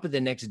drop it the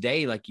next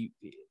day. Like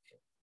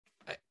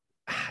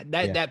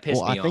that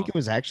pissed me off. I think it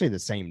was actually the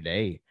same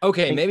day.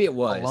 Okay, maybe it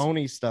was.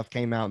 Filoni stuff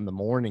came out in the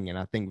morning, and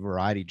I think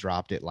Variety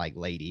dropped it like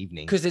late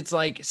evening. Because it's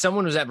like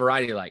someone was at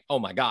Variety like, oh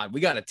my God, we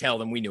got to tell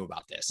them we knew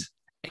about this.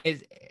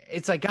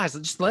 It's like, guys,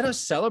 just let us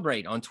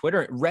celebrate on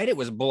Twitter. Reddit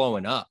was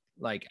blowing up.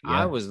 Like,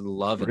 yeah. I was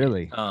loving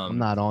really? it. I'm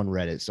not on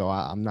Reddit, so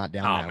I'm not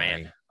down that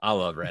man. way. I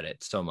love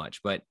Reddit so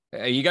much, but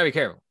you got to be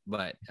careful.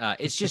 But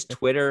it's just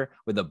Twitter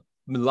with a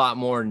lot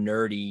more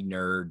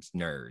nerds,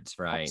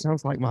 right?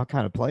 Sounds like my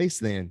kind of place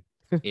then.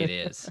 It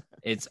is.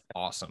 It's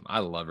awesome. I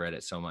love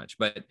Reddit so much.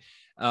 But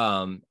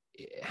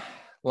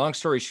long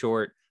story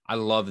short, I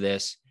love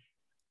this.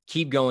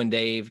 Keep going,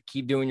 Dave.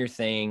 Keep doing your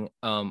thing.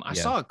 I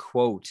saw a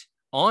quote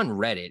on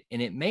Reddit,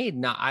 and it made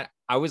not. I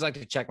always like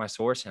to check my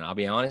source, and I'll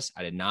be honest,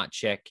 I did not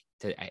check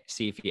to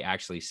see if he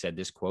actually said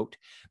this quote,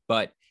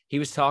 but he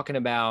was talking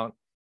about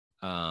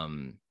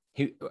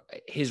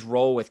his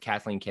role with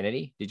Kathleen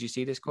Kennedy. Did you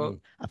see this quote?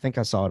 I think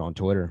I saw it on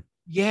Twitter.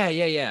 Yeah.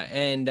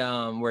 And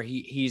where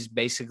he's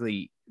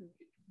basically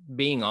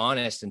being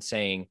honest and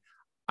saying,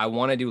 I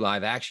want to do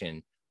live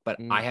action, but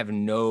I have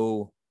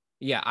no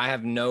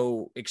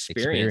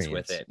experience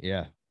with it.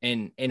 Yeah.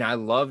 And I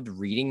loved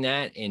reading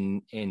that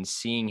and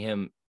seeing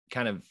him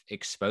kind of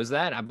expose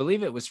that. I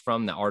believe it was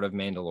from The Art of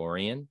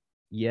Mandalorian.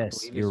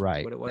 Yes, you're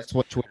right. That's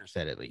what Twitter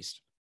said, at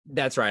least.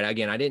 That's right.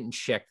 Again, I didn't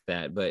check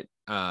that, but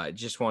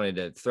just wanted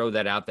to throw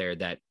that out there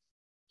that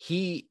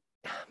he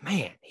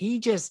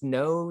just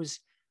knows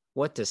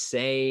what to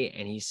say.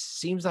 And he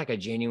seems like a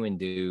genuine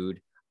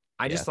dude.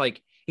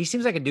 He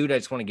seems like a dude I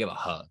just want to give a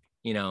hug,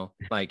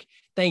 like,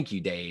 thank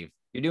you, Dave.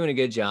 You're doing a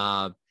good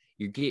job.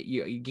 You're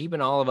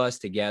keeping all of us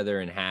together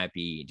and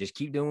happy. Just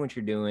keep doing what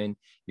you're doing.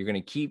 You're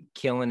going to keep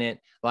killing it.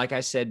 Like I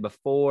said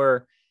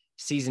before,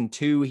 season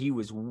 2, he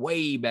was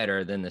way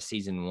better than the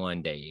season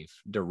 1 Dave,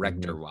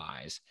 director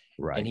wise.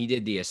 Right. And he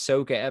did the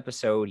Ahsoka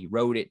episode. He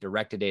wrote it,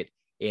 directed it,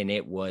 and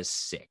it was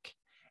sick.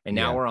 And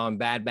now we're on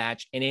Bad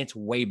Batch, and it's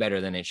way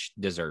better than it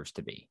deserves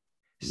to be.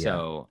 Yeah.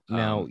 So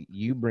now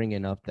you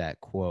bringing up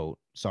that quote.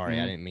 Sorry,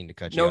 I didn't mean to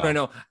cut you off.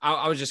 No.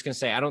 I was just going to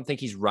say, I don't think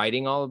he's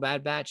writing all of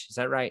Bad Batch. Is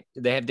that right?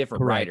 They have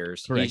different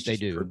writers. Correct. He's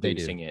just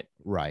producing it.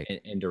 Right.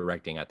 And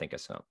directing, I think,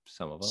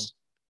 some of them.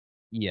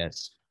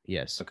 Yes.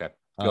 Okay.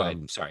 Go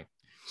ahead. Sorry.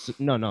 So,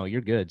 no,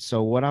 you're good.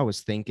 So what I was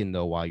thinking,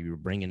 though, while you were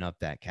bringing up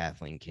that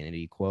Kathleen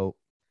Kennedy quote,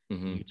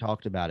 you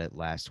talked about it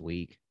last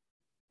week.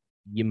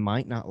 You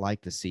might not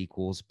like the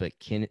sequels, but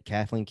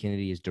Kathleen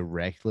Kennedy is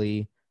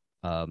directly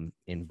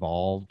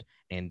involved,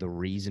 and the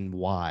reason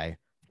why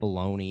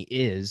Filoni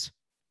is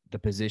the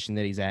position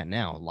that he's at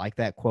now. Like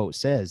that quote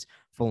says,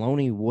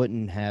 Filoni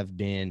wouldn't have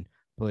been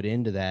put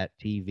into that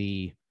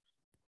TV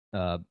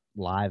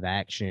live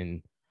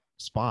action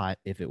spot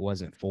if it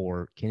wasn't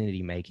for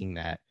Kennedy making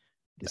that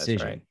decision.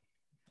 That's right.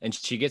 And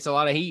she gets a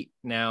lot of heat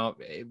now,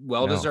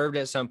 well deserved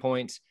at some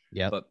points.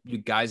 Yeah. But you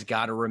guys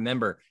got to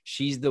remember,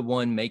 she's the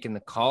one making the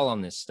call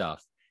on this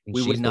stuff. And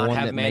We would she's the not one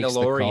have that makes the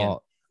Mandalorian.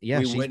 call. Yeah,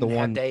 We she's the wouldn't have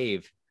one.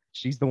 Dave.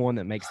 She's the one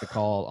that makes the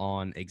call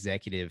on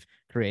executive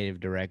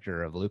creative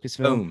director of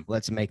Lucasfilm. Boom.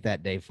 Let's make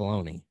that Dave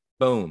Filoni.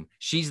 Boom.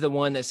 She's the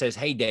one that says,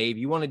 hey, Dave,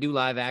 you want to do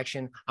live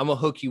action? I'm going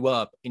to hook you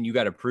up and you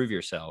got to prove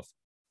yourself.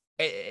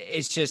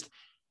 It's just,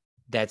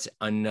 that's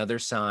another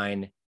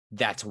sign.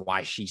 That's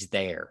why she's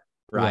there.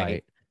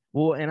 Right.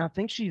 Well, and I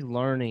think she's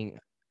learning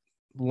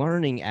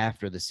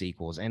after the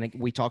sequels. And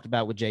we talked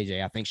about with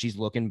JJ, I think she's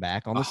looking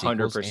back on the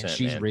sequels and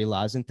she's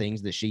realizing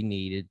things that she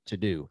needed to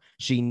do.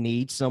 She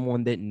needs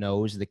someone that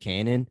knows the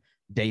canon.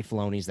 Dave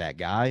Filoni's that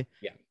guy.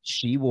 Yeah.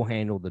 She will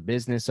handle the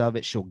business of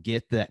it. She'll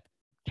get the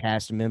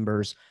cast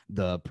members,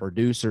 the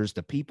producers,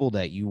 the people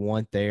that you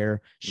want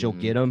there. She'll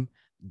get them.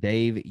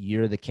 Dave,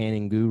 you're the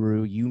canon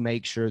guru. You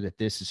make sure that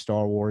this is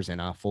Star Wars, and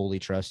I fully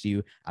trust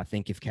you. I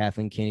think if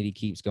Kathleen Kennedy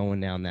keeps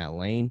going down that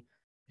lane,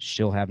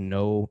 she'll have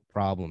no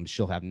problems.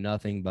 She'll have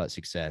nothing but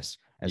success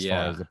as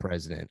far as the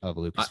president of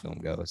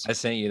Lucasfilm goes. I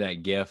sent you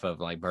that gif of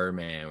like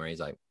Birdman where he's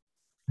like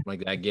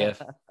that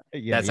gif.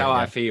 That's how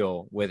I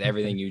feel with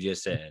everything you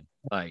just said.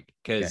 Like,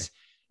 because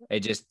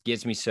it just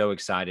gets me so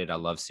excited. I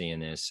love seeing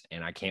this,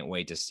 and I can't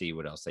wait to see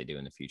what else they do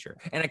in the future.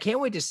 And I can't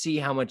wait to see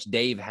how much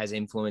Dave has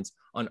influence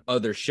on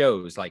other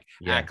shows like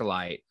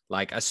Acolyte,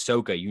 like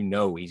Ahsoka. You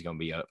know, he's going to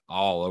be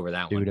all over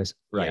that one.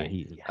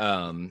 Right.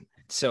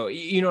 So,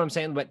 you know what I'm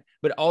saying?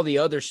 But all the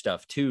other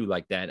stuff too,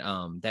 like that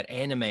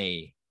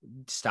anime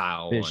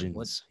style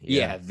Visions.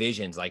 One.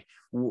 Visions. Like,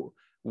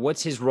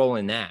 what's his role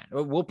in that?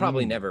 We'll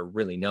probably never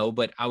really know,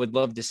 but I would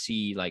love to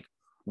see like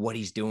what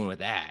he's doing with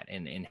that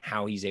and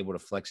how he's able to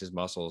flex his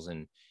muscles.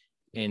 And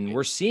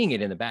we're seeing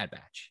it in the Bad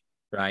Batch,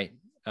 right?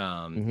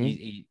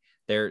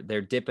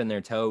 They're dipping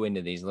their toe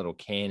into these little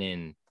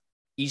canon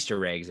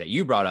Easter eggs that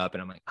you brought up.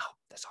 And I'm like, oh,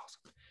 that's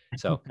awesome.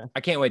 So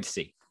I can't wait to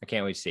see.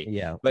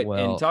 Yeah. But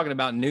and talking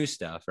about new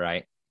stuff,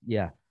 right?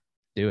 Yeah.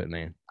 Do it,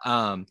 man.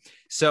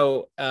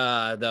 So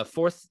the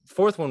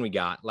fourth one we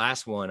got,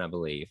 last one, I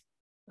believe,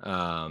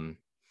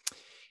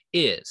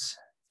 is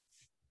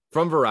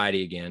from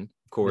Variety again,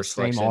 of course.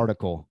 Same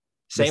article.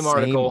 Same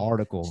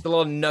article. Just a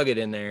little nugget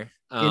in there.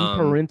 In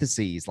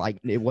parentheses, like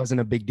it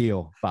wasn't a big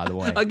deal, by the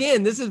way.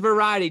 Again, this is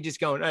Variety just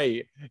going,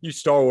 hey, you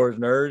Star Wars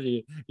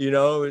nerd. You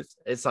know,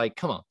 it's like,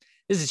 come on.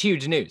 This is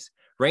huge news.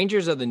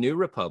 Rangers of the New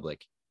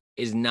Republic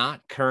is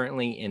not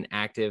currently in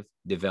active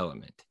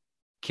development.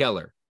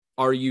 Keller,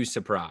 are you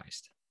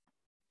surprised?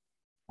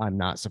 I'm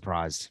not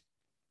surprised.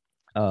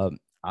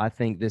 I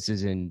think this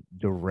is in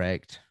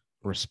direct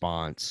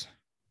response,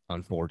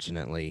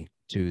 unfortunately,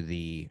 to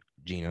the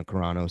Gina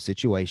Carano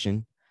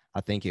situation.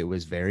 I think it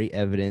was very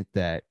evident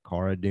that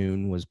Cara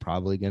Dune was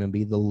probably going to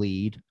be the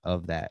lead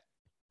of that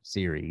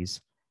series.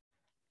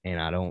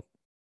 And I don't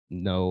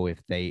know if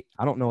they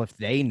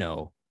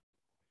know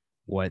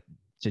what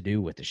to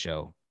do with the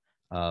show.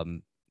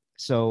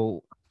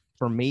 So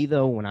for me,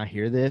 though, when I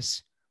hear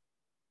this,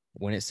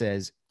 when it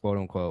says, quote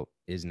unquote,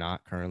 is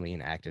not currently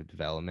in active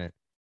development,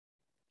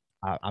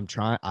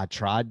 I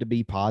tried to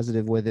be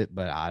positive with it,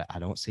 but I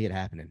don't see it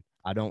happening.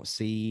 I don't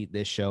see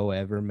this show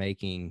ever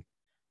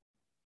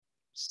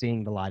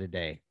seeing the light of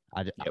day.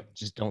 I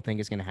just don't think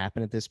it's going to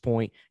happen at this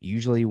point.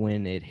 Usually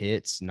when it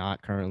hits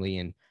not currently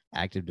in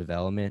active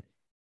development,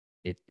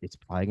 it's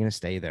probably going to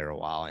stay there a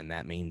while. And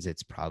that means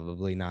it's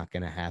probably not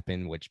going to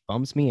happen, which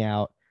bums me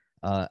out.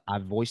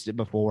 I've voiced it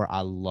before. I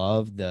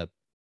love the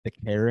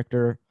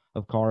character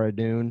of Cara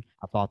Dune.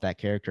 I thought that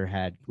character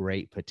had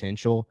great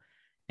potential.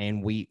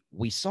 And we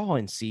saw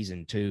in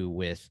season 2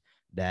 with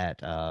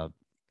that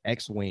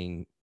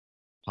X-Wing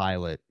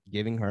pilot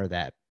giving her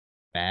that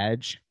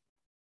badge.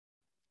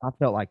 I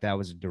felt like that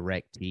was a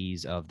direct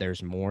tease of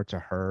there's more to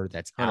her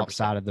that's 100%.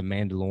 Outside of the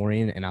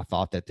Mandalorian. And I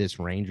thought that this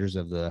Rangers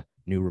of the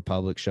New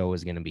Republic show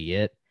was going to be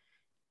it.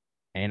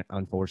 And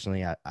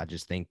unfortunately, I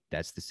just think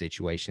that's the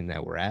situation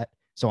that we're at.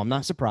 So I'm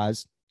not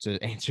surprised, to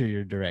answer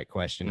your direct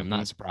question. I'm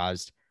not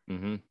surprised.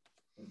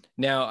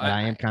 Now,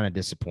 I am kind of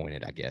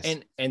disappointed, I guess.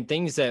 And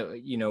things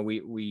that, you know,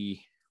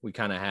 we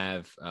kind of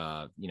have,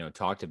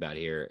 talked about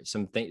here,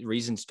 some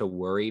reasons to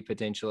worry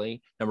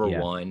potentially. Number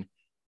one,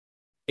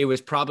 it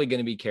was probably going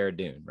to be Cara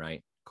Dune,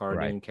 right?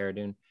 Cara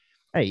Dune.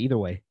 Hey, either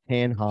way,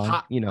 Han,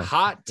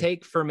 hot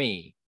take for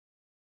me.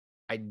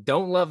 I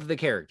don't love the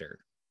character.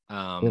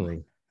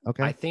 Really?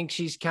 Okay. I think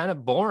she's kind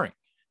of boring.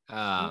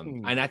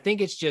 And I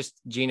think it's just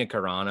Gina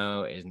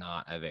Carano is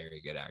not a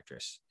very good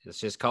actress. Let's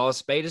just call a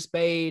spade a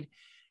spade.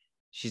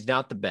 She's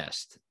not the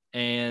best.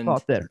 And I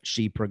thought that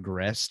she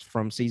progressed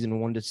from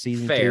season 1 to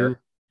season 2.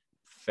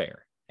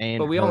 Fair.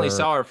 But we only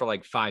saw her for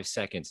like 5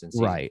 seconds in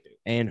season 2.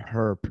 And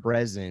her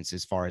presence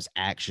as far as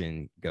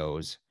action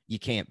goes, you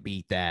can't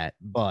beat that.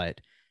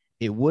 But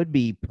it would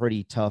be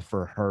pretty tough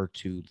for her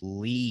to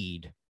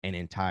lead an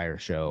entire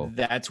show.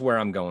 That's where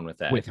I'm going with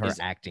that. With her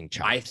acting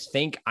chops. I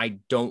think I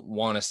don't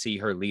want to see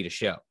her lead a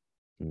show.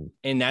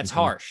 And that's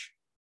harsh.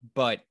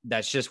 But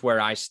that's just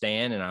where I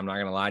stand. And I'm not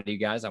going to lie to you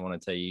guys. I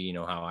want to tell you,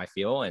 how I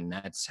feel. And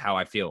that's how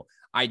I feel.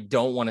 I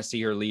don't want to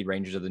see her lead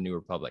Rangers of the New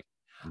Republic.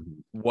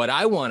 Mhm. What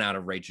I want out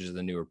of Rangers of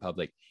the New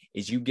Republic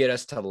is you get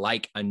us to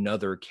like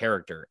another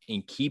character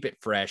and keep it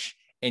fresh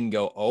and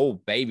go, oh,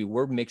 baby,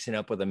 we're mixing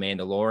up with a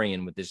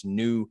Mandalorian with this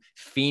new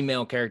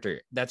female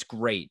character. That's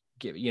great.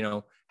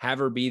 Have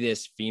her be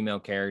this female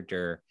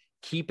character.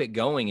 Keep it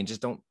going and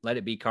just don't let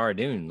it be Cara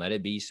Dune. Let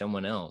it be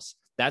someone else.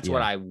 That's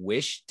what I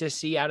wish to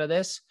see out of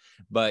this.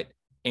 But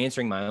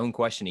answering my own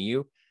question to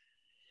you,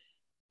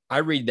 I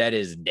read that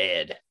as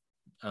dead.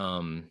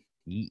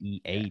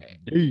 DEAD.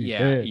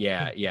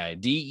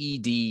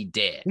 DED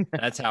dead.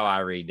 That's how I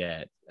read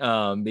that.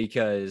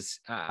 Because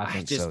I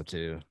think so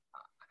too.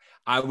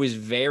 I was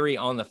very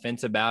on the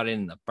fence about it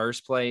in the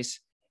first place,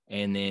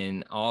 and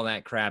then all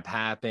that crap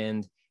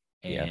happened,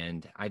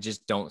 and I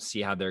just don't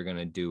see how they're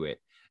gonna do it.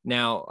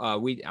 Now, I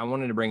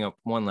wanted to bring up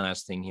one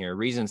last thing here: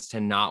 reasons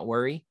to not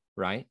worry,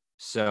 right?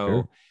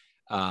 So,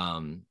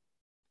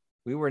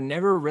 we were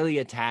never really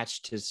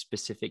attached to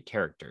specific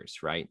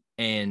characters, right?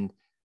 And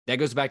that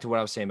goes back to what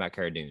I was saying about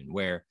Cara Dune,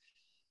 where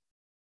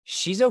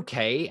she's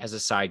okay as a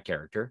side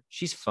character.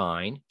 She's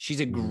fine. She's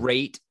a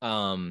great,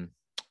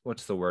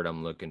 what's the word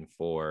I'm looking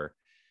for?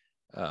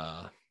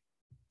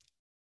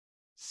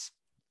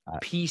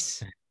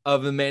 Piece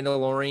of the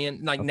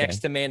Mandalorian, like next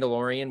to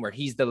Mandalorian, where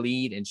he's the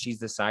lead and she's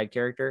the side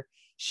character.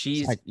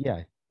 She's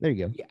there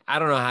you go. I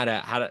don't know how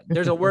to,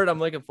 there's a word I'm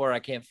looking for. I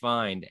can't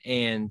find.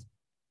 And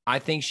I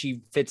think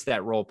she fits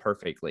that role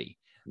perfectly,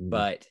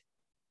 but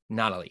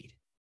not a lead.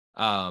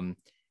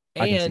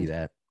 I can see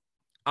that.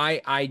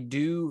 I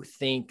do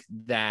think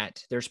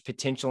that there's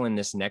potential in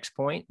this next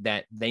point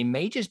that they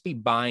may just be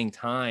buying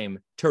time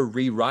to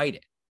rewrite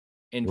it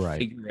and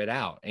figure it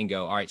out and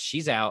go, all right,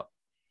 she's out.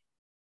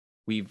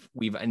 We've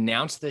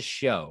announced the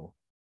show.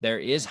 There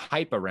is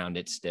hype around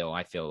it still,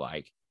 I feel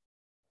like.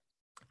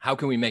 How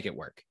can we make it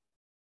work?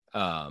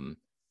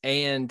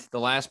 And the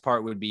last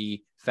part would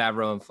be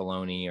Favreau and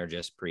Filoni are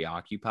just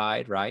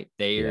preoccupied, right?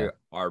 They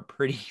are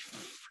pretty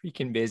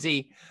freaking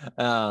busy.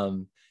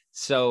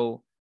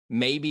 So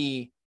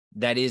maybe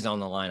that is on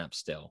the lineup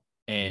still,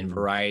 and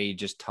Variety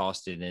just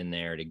tossed it in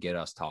there to get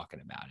us talking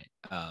about it.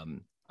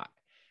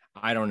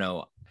 I don't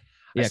know.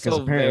 Yeah, because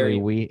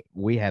apparently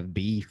we have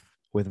beef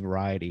with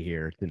Variety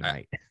here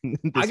tonight.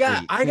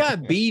 I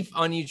got beef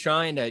on you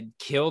trying to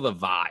kill the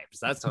vibes.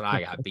 That's what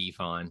I got beef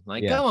on.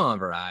 Like, come on,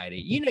 Variety.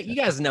 You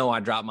guys know I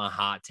drop my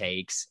hot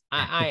takes.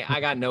 I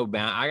got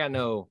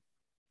no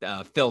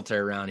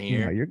filter around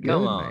here. No, you're good,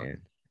 come on,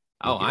 man.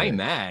 I ain't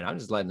mad. I'm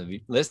just letting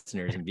the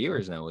listeners and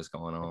viewers know what's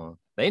going on.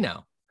 They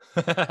know.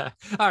 All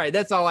right,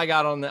 that's all I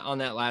got on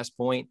that last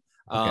point.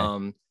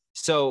 Okay.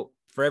 So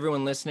for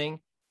everyone listening,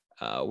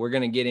 we're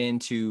gonna get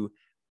into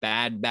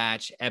Bad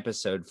Batch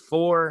episode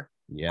 4,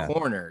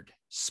 Cornered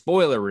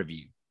spoiler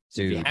review.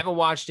 So if you haven't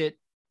watched it,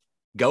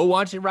 go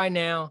watch it right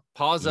now.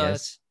 Pause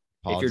us.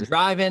 If you're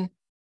driving,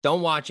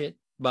 don't watch it.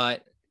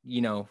 But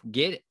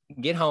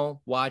get home,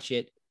 watch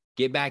it,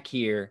 get back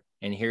here,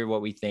 and hear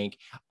what we think.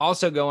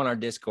 Also, go on our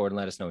Discord and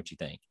let us know what you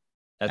think.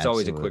 That's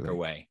always a quicker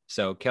way.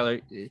 So,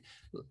 Keller,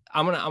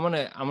 I'm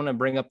gonna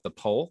bring up the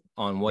poll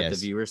on what the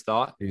viewers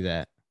thought. Do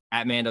that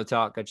at Mando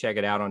Talk. Go check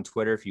it out on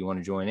Twitter if you want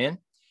to join in.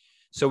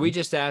 So we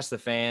just asked the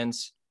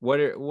fans,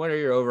 what are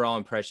your overall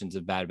impressions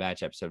of Bad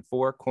Batch episode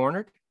 4,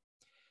 Cornered?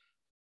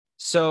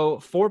 So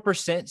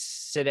 4%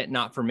 said it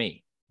not for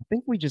me. I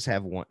think we just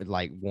have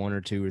one or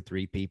two or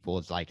three people.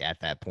 It's like at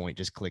that point,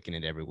 just clicking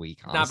it every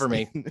week. Honestly. Not for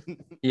me.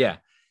 Yeah.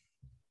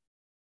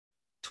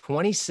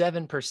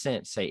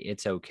 27% say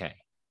it's okay.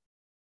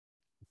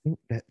 I think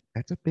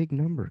that's a big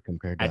number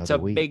compared to other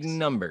weeks. That's a big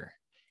number.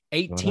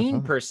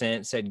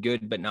 18% said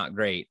good but not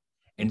great,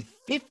 and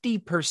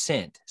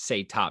 50%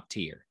 say top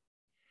tier.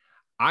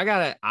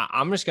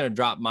 I'm just gonna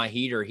drop my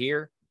heater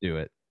here. Do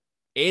it.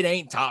 It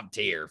ain't top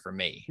tier for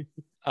me.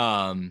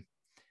 Where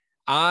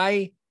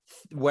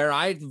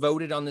I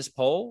voted on this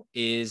poll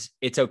is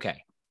it's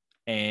okay.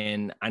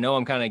 And I know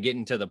I'm kind of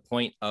getting to the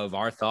point of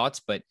our thoughts,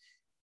 but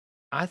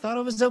I thought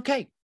it was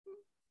okay.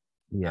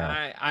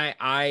 Yeah.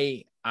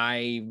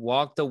 I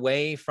walked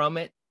away from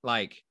it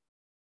like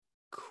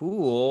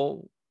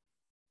cool,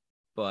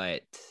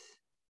 but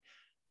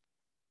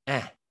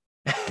yeah.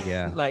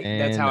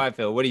 That's how I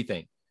feel. What do you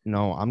think?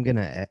 No, I'm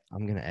gonna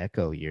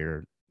echo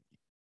your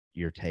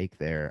take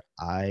there.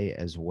 I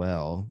as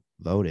well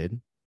voted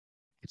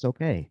it's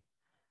okay.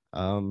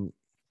 And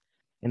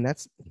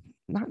that's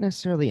not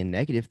necessarily a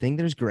negative thing.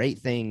 There's great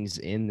things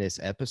in this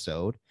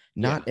episode.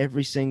 Not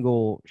every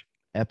single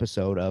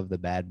episode of the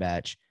Bad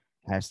Batch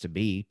has to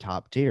be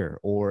top tier,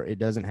 or it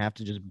doesn't have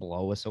to just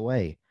blow us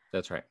away.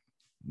 That's right.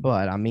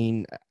 But I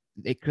mean,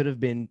 it could have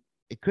been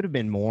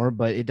more,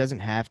 but it doesn't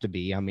have to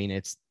be. I mean,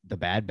 it's the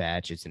Bad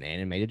Batch. It's an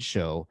animated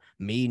show.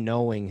 Me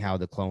knowing how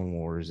the Clone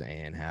Wars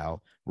and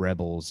how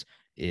Rebels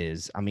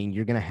is, I mean,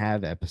 you're going to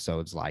have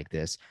episodes like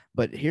this.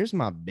 But here's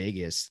my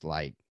biggest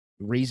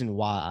reason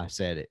why I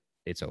said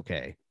it's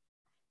okay.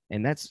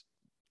 And this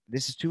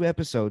is 2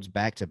 episodes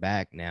back to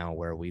back now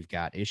where we've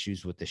got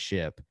issues with the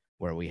ship,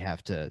 where we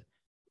have to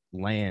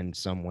land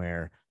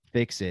somewhere,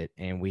 fix it,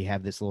 and we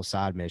have this little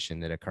side mission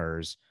that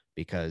occurs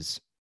because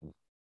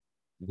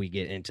we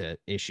get into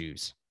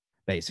issues,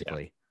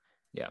 basically.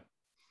 Yeah.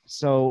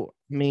 So,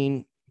 I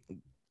mean,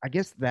 I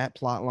guess that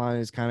plot line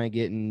is kind of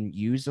getting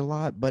used a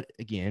lot. But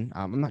again,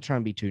 I'm not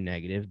trying to be too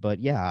negative. But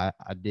yeah,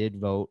 I did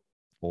vote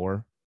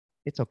for.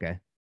 It's okay.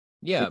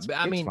 Yeah. But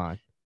I It's mean, fine.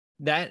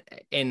 that,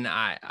 and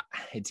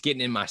it's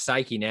getting in my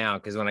psyche now,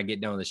 because when I get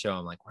done with the show,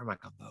 I'm like, where am I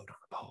going to vote on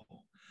the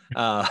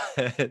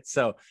poll?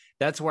 So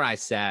that's where I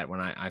sat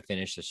when I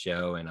finished the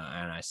show, and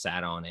I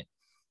sat on it,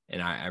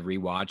 and I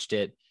rewatched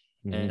it.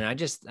 Mhm. And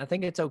I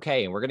think it's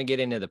okay. And we're going to get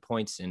into the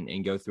points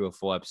and go through a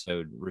full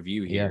episode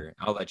review Yeah. here.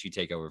 I'll let you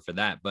take over for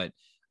that. But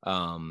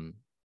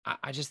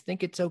I just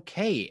think it's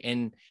okay.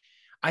 And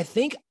I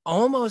think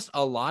almost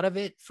a lot of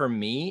it for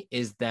me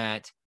is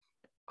that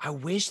I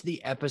wish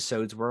the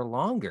episodes were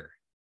longer.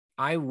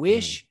 I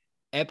wish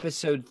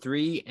episode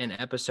 3 and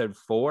episode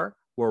 4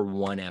 were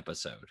one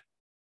episode.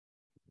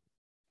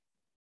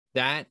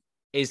 That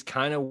is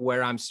kind of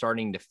where I'm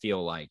starting to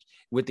feel like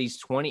with these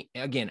 20.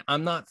 Again,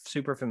 I'm not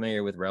super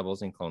familiar with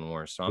Rebels and Clone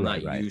Wars, so I'm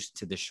not used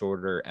to the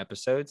shorter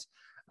episodes.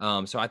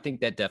 So I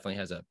think that definitely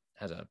has a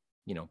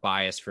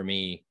bias for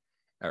me,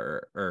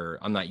 or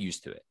I'm not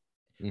used to it.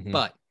 Mhm.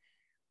 But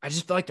I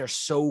just feel like they're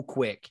so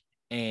quick,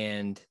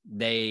 and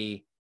they're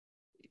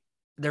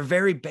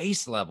very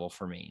base level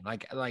for me.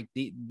 Like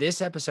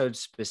this episode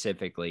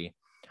specifically,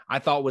 I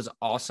thought was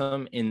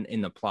awesome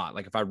in the plot.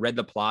 Like if I read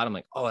the plot, I'm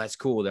like, oh, that's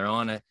cool. They're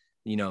on a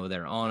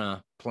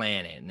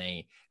planet,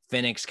 and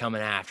Fennec's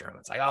coming after them.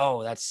 It's like,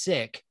 oh, that's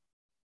sick.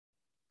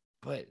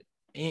 But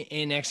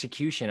in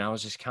execution, I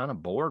was just kind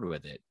of bored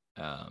with it.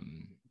 I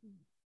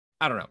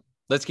don't know.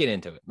 Let's get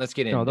into it.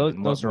 No,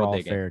 it. those are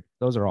all fair.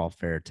 Those are all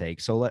fair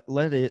takes. So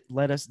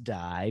let us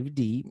dive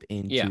deep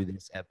into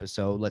this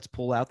episode. Let's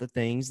pull out the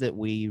things that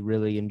we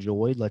really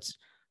enjoyed. Let's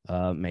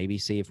maybe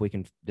see if we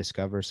can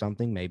discover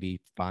something. Maybe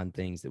find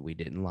things that we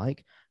didn't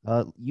like.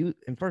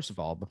 And first of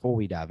all, before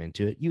we dive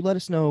into it, you let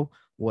us know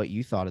what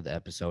you thought of the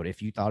episode. If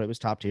you thought it was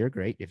top tier,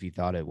 great. If you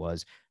thought it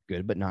was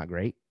good but not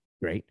great,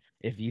 great.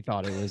 If you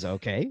thought it was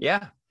okay,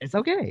 yeah, it's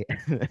okay.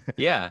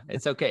 Yeah,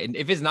 it's okay. And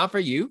if it's not for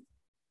you,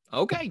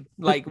 okay.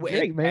 Like,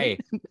 Great, man.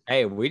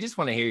 hey, we just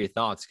want to hear your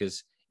thoughts,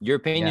 because your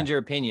opinion's your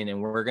opinion,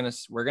 and we're gonna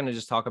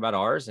just talk about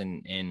ours,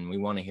 and we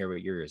want to hear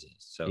what yours is.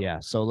 So yeah,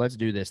 so let's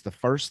do this. The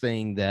first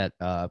thing that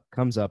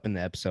comes up in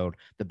the episode,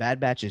 the Bad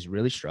Batch is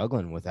really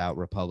struggling without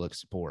Republic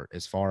support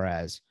as far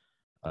as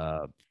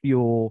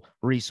fuel,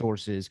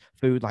 resources,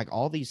 food, like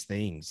all these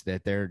things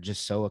that they're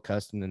just so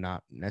accustomed to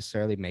not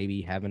necessarily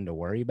maybe having to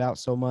worry about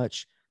so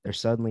much. They're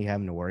suddenly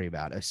having to worry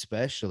about,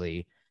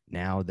 especially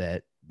now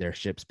that their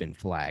ship's been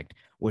flagged,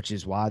 which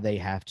is why they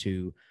have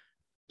to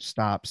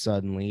stop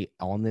suddenly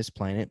on this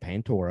planet,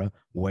 Pantora,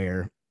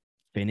 where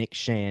Fennec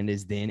Shand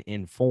is then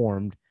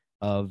informed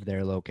of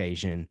their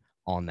location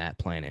on that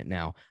planet.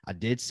 Now, I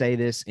did say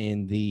this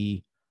in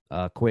the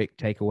quick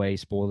takeaway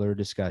spoiler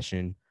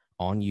discussion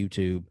on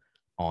YouTube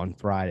on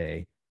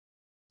Friday.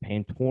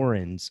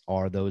 Pantorans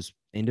are those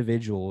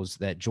individuals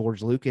that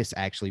George Lucas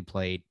actually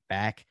played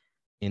back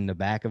in the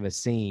back of a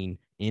scene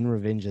in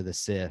Revenge of the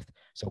Sith.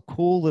 So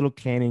cool little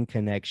canon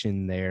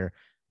connection there.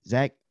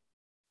 Zach,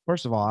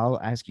 first of all, I'll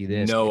ask you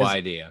this. no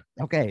idea.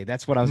 Okay,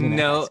 that's what I was going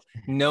to ask.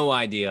 No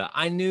idea.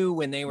 I knew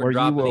when they were Were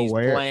dropping these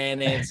aware?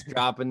 planets,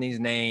 dropping these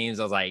names,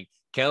 I was like,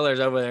 Keller's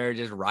over there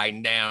just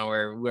writing down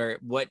where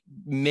what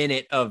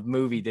minute of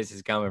movie this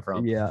is coming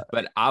from. Yeah.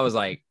 But I was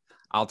like,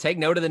 I'll take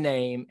note of the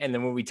name, and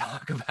then when we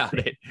talk about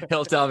it,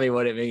 he'll tell me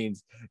what it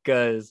means,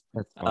 because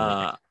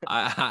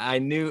I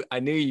knew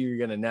you were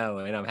gonna know,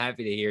 and I'm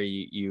happy to hear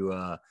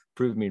you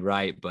prove me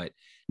right. But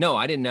no,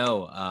 I didn't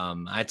know.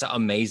 That's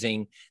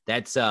amazing.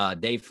 That's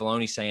Dave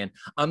Filoni saying,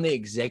 I'm the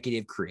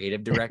executive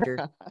creative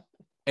director,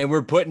 and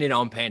we're putting it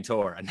on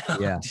Pantora. No,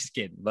 Yeah. I'm just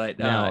kidding. But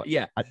now,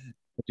 yeah. I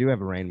do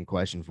have a random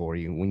question for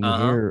you.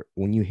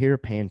 When you hear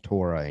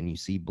Pantora and you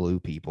see blue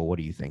people, what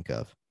do you think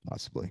of,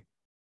 possibly?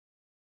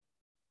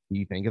 Do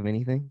you think of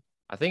anything?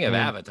 I think of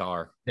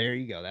Avatar. There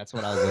you go. That's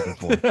what I was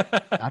looking for.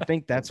 I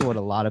think that's what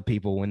a lot of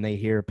people, when they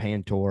hear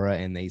Pantora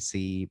and they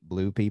see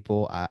blue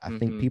people, I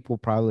think people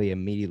probably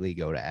immediately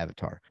go to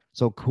Avatar.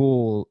 So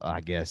cool,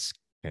 I guess,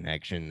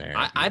 connection there.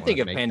 I think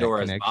of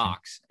Pandora's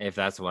box, if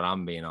that's what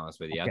I'm being honest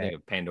with you. Okay. I think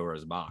of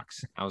Pandora's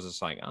box. I was just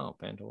like, oh,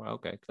 Pandora.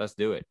 Okay, let's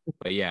do it.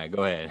 But yeah,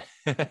 go ahead.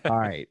 All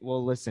right.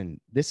 Well,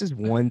 listen, this is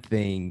one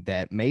thing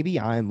that maybe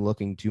I'm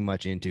looking too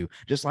much into,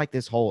 just like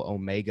this whole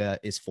Omega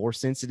is force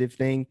sensitive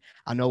thing.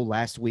 I know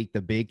last week,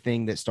 the big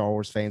thing that Star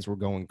Wars fans were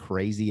going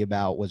crazy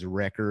about was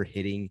Wrecker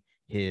hitting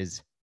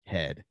his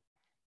head.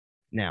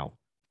 Now,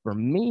 for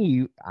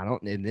me,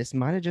 and this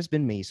might have just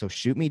been me, so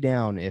shoot me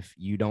down if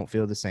you don't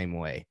feel the same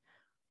way.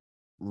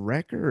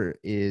 Wrecker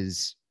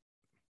he's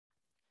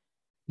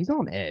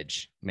on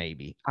edge,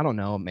 maybe. I don't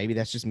know. Maybe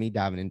that's just me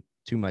diving in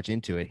too much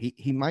into it.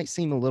 He might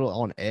seem a little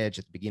on edge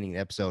at the beginning of the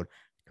episode,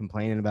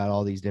 complaining about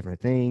all these different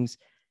things.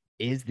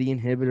 Is the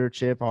inhibitor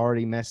chip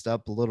already messed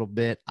up a little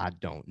bit? I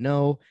don't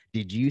know.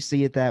 Did you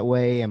see it that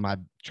way? Am I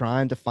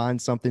trying to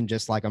find something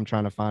just like I'm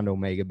trying to find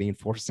Omega being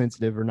force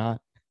sensitive or not?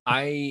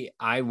 I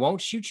won't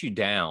shoot you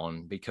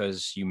down,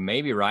 because you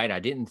may be right. I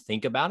didn't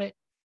think about it.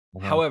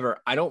 However,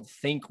 I don't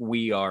think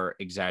we are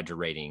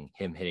exaggerating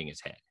him hitting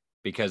his head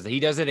because he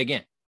does it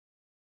again.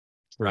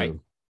 True. Right?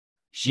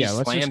 She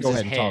let's slams just go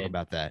his ahead and head. talk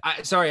about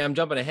that. Sorry, I'm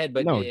jumping ahead,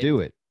 but no,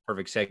 do it.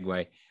 Perfect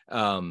segue.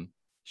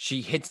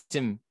 She hits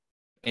him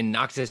and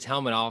knocks his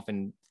helmet off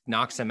and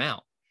knocks him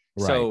out.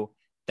 Right. So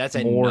that's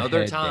more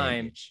another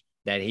time damage.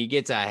 That he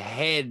gets a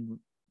head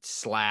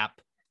slap.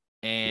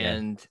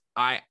 And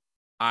I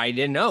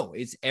didn't know.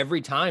 It's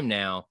every time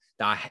now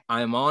that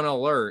I'm on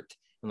alert.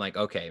 I'm like,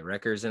 okay,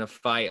 Wrecker's in a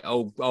fight.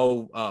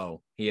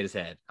 Oh, he hit his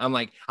head. I'm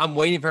like, I'm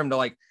waiting for him to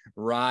like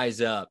rise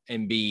up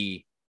and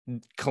be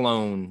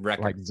clone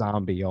Wrecker. Like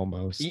zombie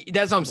almost.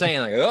 That's what I'm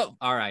saying. Like, oh,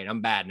 all right,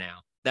 I'm bad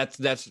now.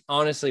 That's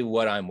honestly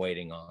what I'm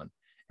waiting on.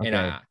 Okay. And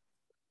I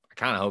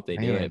kind of hope they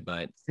do it,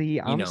 but see,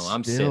 I'm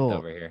Sith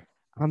over here.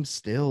 I'm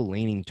still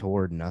leaning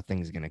toward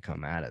nothing's gonna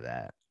come out of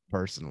that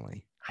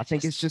personally. I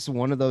think it's just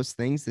one of those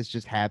things that's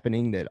just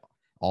happening that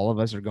all of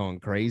us are going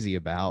crazy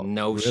about.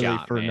 No really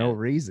shot for man. No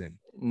reason.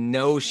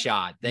 No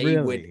shot. They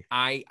really? Would.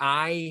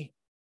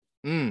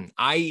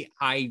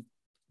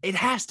 It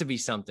has to be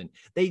something.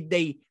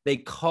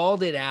 They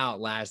called it out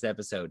last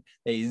episode.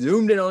 They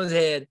zoomed in on his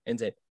head and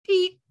said,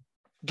 "Eat."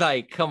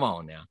 Like, come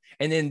on now.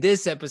 And then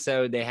this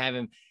episode, they have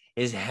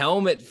his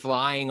helmet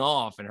flying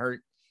off and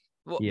her.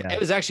 Well, it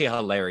was actually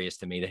hilarious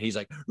to me that he's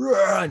like,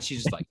 "Rah!" And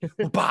she's just like,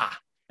 "Bah."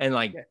 And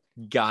like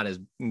got him.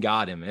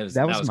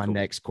 That was my cool.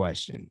 Next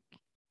question.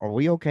 Are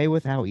we okay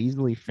with how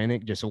easily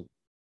Fennec just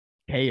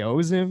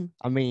KOs him?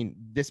 I mean,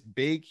 this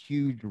big,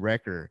 huge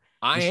Wrecker.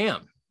 I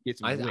am.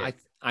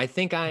 I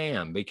think I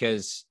am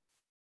because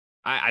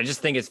I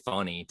just think it's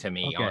funny to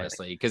me,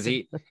 honestly, because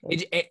it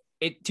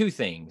two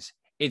things.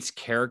 It's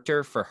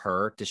character for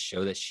her to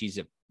show that she's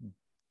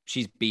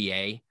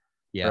BA,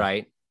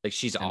 right? Like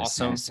she's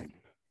awesome. Assassin.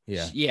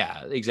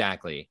 Yeah,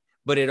 exactly.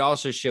 But it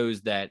also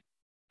shows that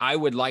I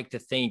would like to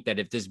think that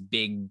if this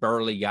big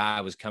burly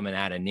guy was coming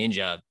at a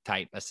ninja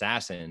type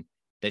assassin,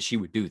 that she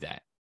would do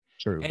that.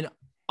 True. And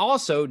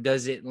also,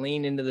 does it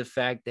lean into the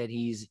fact that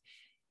he's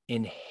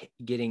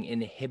getting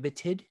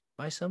inhibited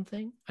by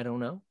something? I don't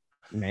know.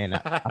 Man,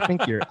 I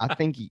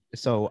think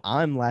so.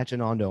 I'm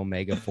latching on to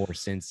Omega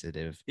Force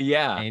sensitive.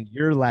 Yeah. And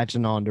you're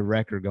latching on to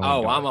Wrecker going.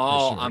 Oh,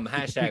 I'm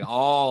hashtag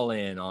all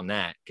in on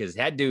that because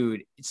that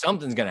dude,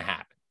 something's going to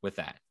happen with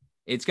that.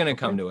 It's going to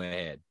come to a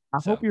head. I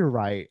hope you're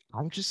right.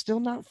 I'm just still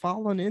not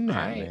following in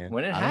that, man.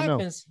 When it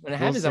happens, I'm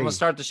going to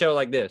start the show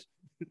like this.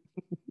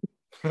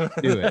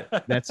 Do it.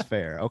 That's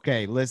fair.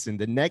 Okay, listen,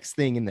 the next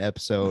thing in the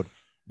episode,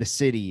 the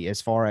city,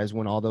 as far as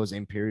when all those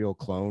Imperial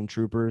clone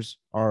troopers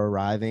are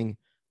arriving,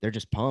 they're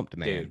just pumped,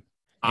 man. Dude,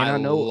 I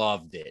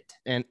loved it.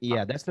 And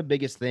that's the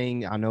biggest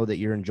thing I know that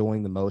you're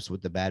enjoying the most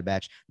with the Bad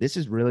Batch. This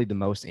is really the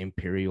most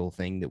Imperial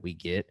thing that we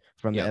get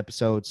from the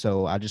episode.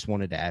 So I just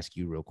wanted to ask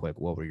you real quick,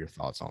 what were your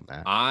thoughts on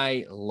that?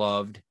 I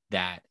loved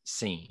that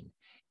scene.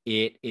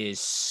 It is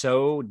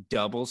so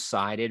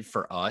double-sided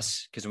for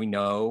us because we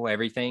know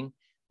everything.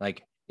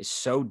 Like, it's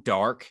so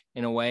dark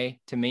in a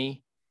way to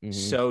me. Mm-hmm.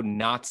 So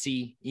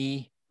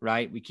Nazi-y,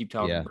 right? We keep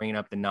bringing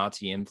up the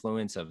Nazi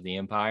influence of the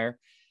Empire.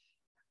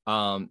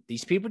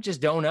 These people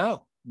just don't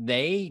know.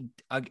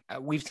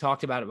 We've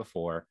talked about it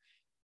before.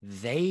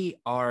 They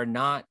are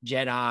not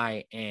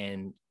Jedi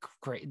and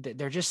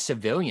they're just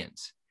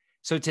civilians.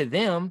 So to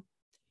them,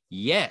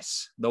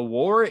 yes, the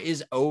war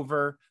is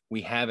over.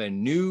 We have a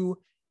new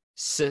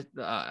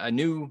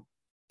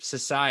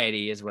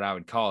society is what I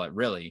would call it.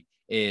 Really,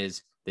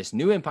 is this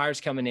new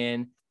empire's coming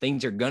in.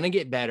 Things are gonna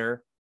get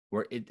better.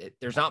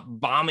 There's not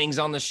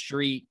bombings on the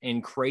street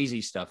and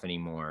crazy stuff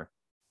anymore.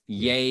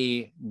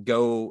 Yay,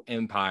 go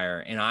Empire.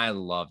 And I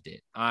loved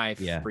it. I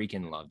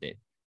freaking loved it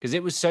because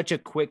it was such a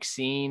quick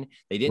scene.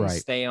 They didn't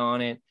stay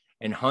on it.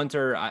 And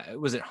Hunter,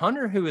 was it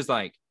Hunter who was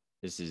like,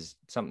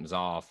 something's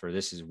off or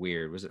this is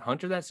weird? Was it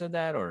Hunter that said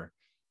that or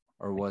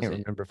was it? I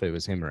can't remember if it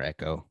was him or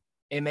Echo.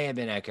 It may have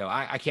been Echo.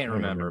 I can't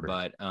remember.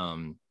 But I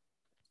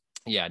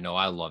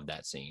love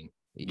that scene.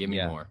 Give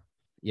me more.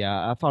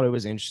 Yeah, I thought it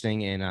was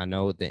interesting, and I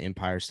know the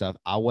Empire stuff.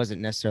 I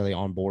wasn't necessarily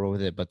on board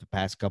with it, but the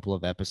past couple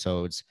of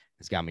episodes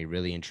has got me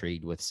really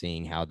intrigued with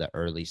seeing how the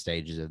early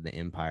stages of the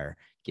Empire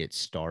get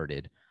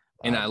started.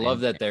 And I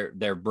love that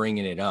they're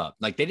bringing it up.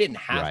 Like they didn't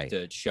have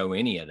to show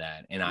any of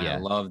that, and I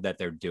love that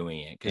they're doing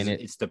it because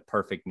it's the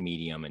perfect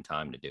medium and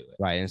time to do it.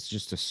 Right, and it's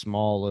just a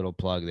small little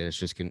plug that it's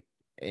just and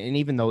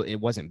even though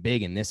it wasn't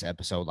big in this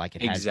episode, like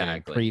it has been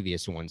in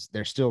previous ones,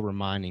 they're still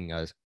reminding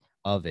us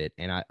of it,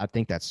 and I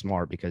think that's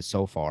smart because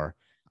so far.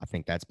 I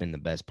think that's been the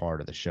best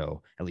part of the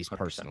show, at least 100%.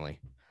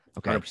 Personally.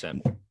 Okay.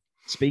 100%.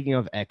 Speaking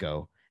of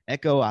Echo,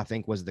 I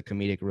think was the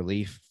comedic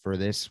relief for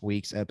this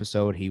week's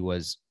episode. He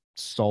was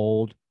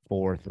sold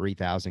for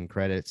 3,000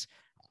 credits.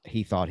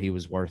 He thought he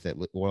was worth it.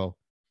 Well,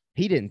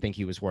 he didn't think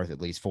he was worth at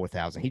least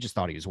 4,000. He just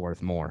thought he was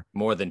worth more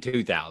than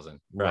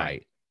 2,000.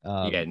 Right.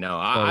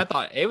 I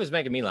thought it was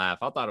making me laugh.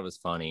 I thought it was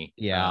funny.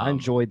 Yeah, I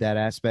enjoyed that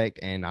aspect,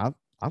 and I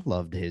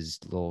loved his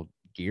little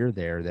gear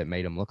there that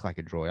made him look like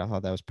a droid. I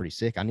thought that was pretty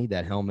sick. I need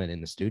that helmet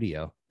in the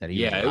studio that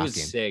he was Yeah, it was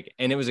rocking. sick.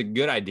 And it was a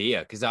good idea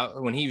because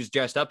when he was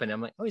dressed up and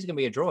I'm like, oh, he's going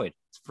to be a droid.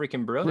 It's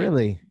freaking brilliant.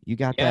 Really? You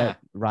got Yeah. that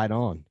right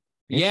on.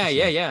 Yeah.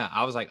 Interesting.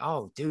 I was like,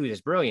 oh, dude,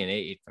 it's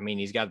brilliant. I mean,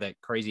 he's got that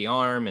crazy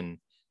arm and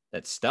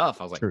that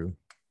stuff. I was like, True.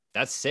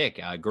 that's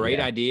sick. Great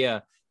Yeah.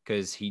 idea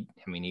because he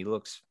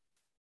looks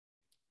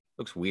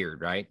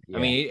weird, right? Yeah.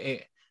 I mean,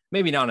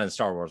 maybe not in the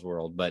Star Wars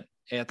world, but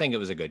I think it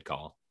was a good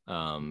call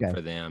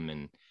for them.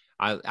 And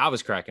I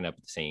was cracking up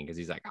at the scene because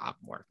he's like, I'm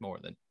worth more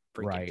than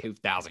freaking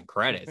 2,000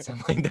 credits.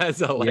 I'm like, that's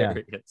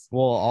hilarious. Yeah.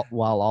 Well,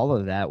 while all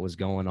of that was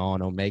going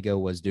on, Omega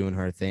was doing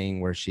her thing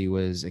where she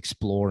was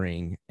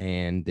exploring,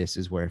 and this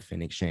is where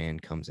Fennec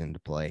Shand comes into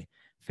play.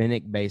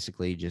 Fennec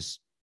basically just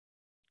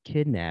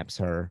kidnaps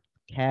her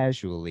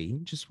casually,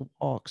 just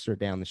walks her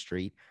down the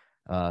street.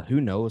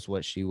 Who knows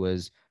what she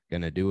was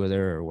going to do with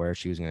her or where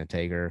she was going to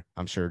take her.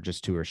 I'm sure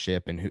just to her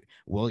ship, and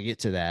we'll get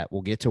to that.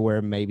 We'll get to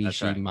where maybe That's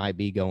she right. might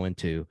be going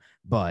to,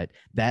 but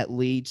that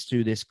leads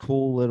to this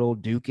cool little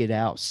duke it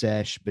out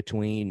sesh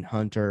between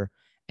Hunter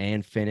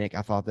and Fennec.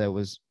 I thought that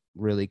was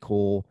really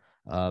cool.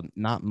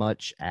 Not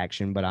much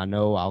action, but I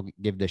know I'll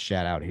give this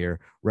shout out here.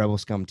 Rebel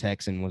Scum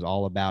Texan was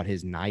all about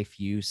his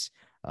knife use.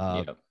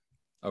 Yep.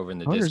 Over in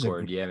the Hunter's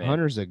Discord. Yeah, man.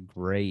 Hunter's a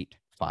great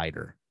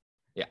fighter.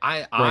 Yeah,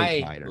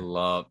 I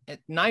love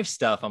knife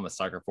stuff. I'm a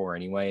sucker for,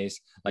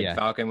 anyways. Like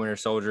Falcon, Winter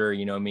Soldier.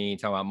 You know me,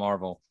 talking about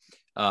Marvel.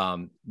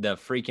 The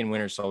freaking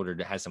Winter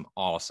Soldier has some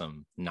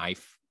awesome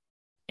knife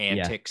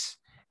antics,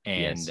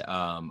 and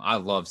I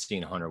love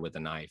seeing Hunter with a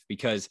knife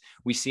because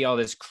we see all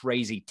this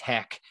crazy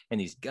tech and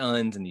these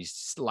guns and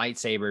these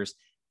lightsabers,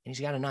 and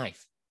he's got a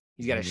knife.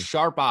 He's got a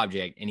sharp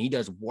object and he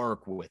does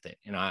work with it.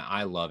 And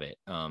I love it.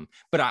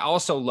 But I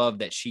also love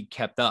that she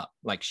kept up,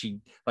 like she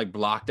like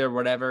blocked it or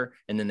whatever.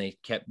 And then they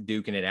kept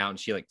duking it out and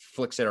she like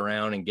flicks it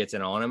around and gets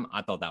it on him.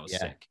 I thought that was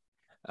sick.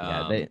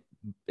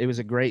 It was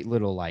a great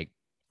little like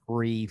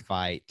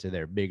pre-fight to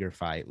their bigger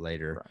fight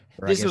later.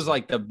 Right. This was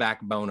like the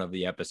backbone of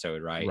the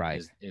episode, right?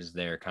 Right. Is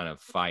their kind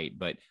of fight.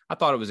 But I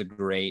thought it was a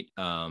great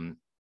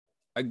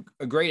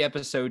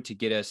episode to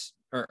get us,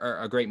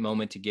 or a great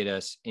moment to get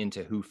us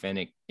into who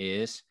Fennec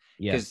is.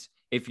 Because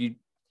if you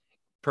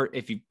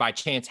by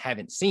chance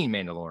haven't seen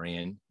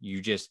Mandalorian,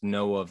 you just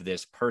know of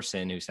this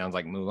person who sounds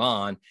like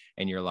Mulan,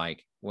 and you're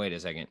like, wait a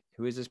second,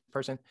 who is this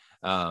person?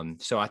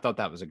 So I thought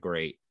that was a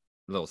great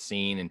little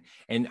scene,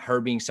 and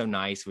her being so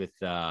nice with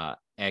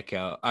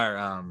Echo,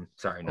 or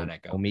sorry, not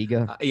Echo,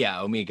 Omega.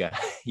 Omega.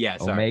 Yeah,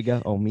 sorry.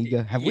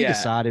 Omega. Have we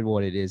decided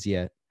what it is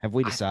yet? Have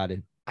we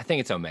decided? I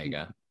think it's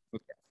Omega.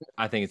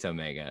 I think it's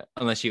Omega,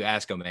 unless you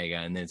ask Omega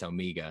and then it's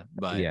Omega.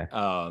 But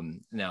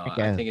no,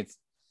 I think it's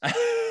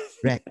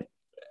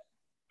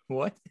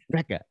what?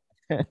 Rekka.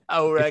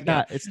 Oh,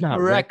 Rekka. It's not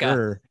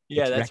Rekka.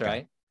 Yeah, it's that's Rekka.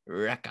 right.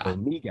 Rekka.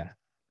 Omega.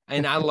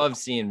 And I love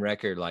seeing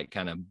Wrecker like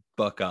kind of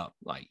buck up,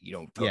 like you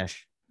don't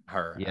touch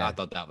her. Yeah. I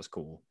thought that was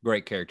cool.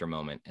 Great character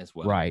moment as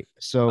well. Right.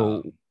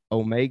 So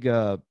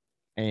Omega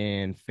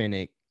and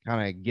Fennec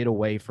kind of get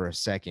away for a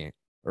second,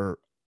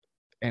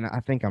 and I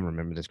think I'm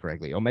remembering this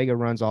correctly. Omega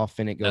runs off,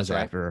 Fennec goes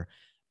after her,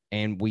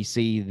 and we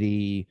see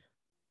the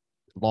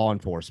law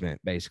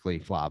enforcement basically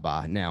fly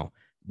by. Now,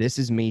 this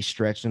is me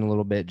stretching a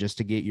little bit just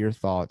to get your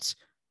thoughts.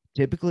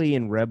 Typically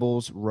in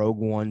Rebels, Rogue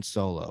One,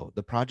 Solo,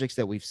 the projects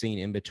that we've seen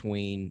in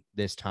between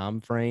this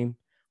time frame,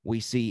 we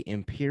see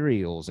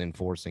Imperials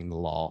enforcing the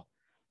law.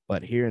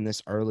 But here in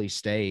this early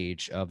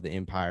stage of the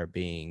Empire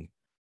being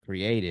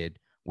created,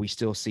 we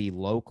still see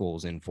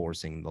locals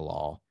enforcing the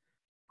law.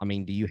 I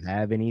mean, do you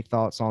have any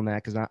thoughts on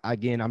that? Because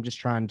I'm just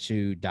trying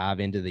to dive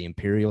into the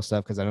Imperial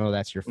stuff because I know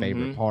that's your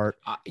favorite part.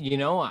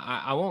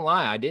 I won't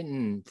lie. I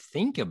didn't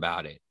think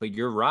about it, but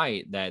you're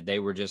right that they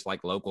were just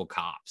like local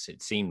cops.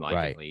 It seemed like,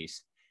 at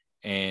least.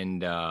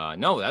 And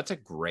no, that's a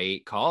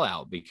great call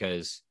out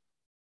because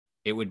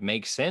it would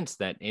make sense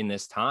that in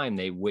this time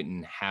they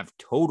wouldn't have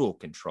total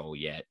control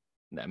yet.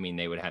 I mean,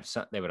 they would have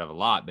a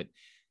lot, but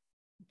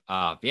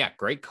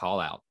great call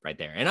out right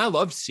there. And I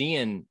love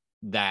seeing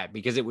that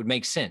because it would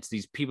make sense.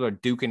 These people are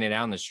duking it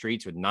out in the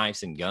streets with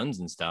knives and guns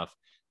and stuff.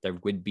 There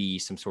would be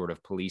some sort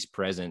of police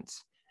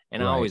presence.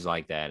 And I always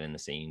like that in the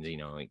scenes,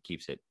 it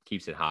keeps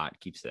it hot,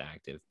 keeps it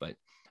active. But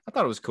I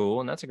thought it was cool.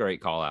 And that's a great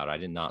call out. I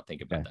did not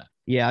think about that.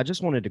 Yeah. I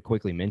just wanted to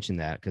quickly mention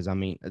that because I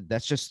mean,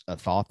 that's just a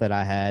thought that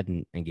I had.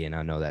 And again,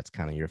 I know that's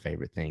kind of your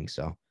favorite thing.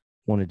 So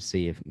wanted to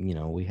see if,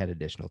 we had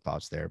additional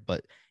thoughts there.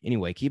 But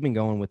anyway, keeping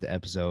going with the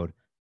episode,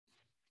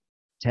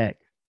 Tech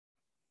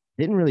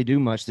didn't really do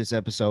much this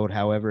episode.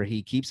 However,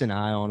 he keeps an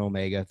eye on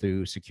Omega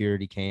through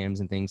security cams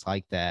and things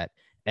like that.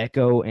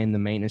 Echo and the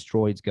maintenance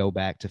droids go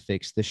back to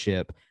fix the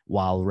ship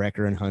while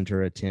Wrecker and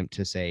Hunter attempt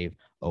to save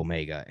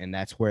Omega. And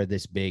that's where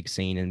this big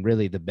scene and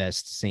really the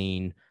best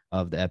scene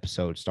of the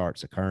episode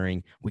starts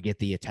occurring. We get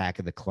the Attack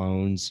of the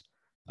Clones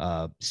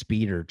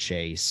speeder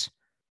chase.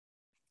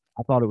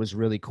 I thought it was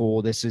really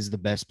cool. This is the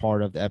best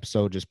part of the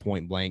episode, just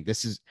point blank.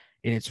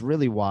 And it's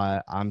really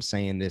why I'm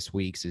saying this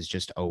week's is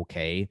just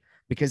okay,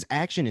 because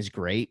action is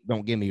great.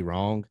 Don't get me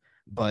wrong,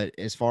 But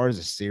as far as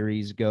the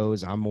series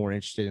goes, I'm more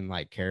interested in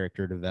like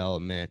character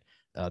development,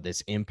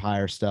 this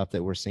Empire stuff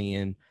that we're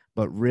seeing.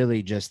 But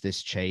really, just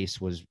this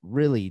chase was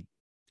really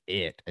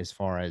it as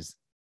far as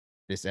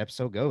this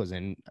episode goes,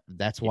 and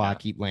that's why I Yeah.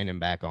 keep landing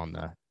back on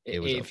the it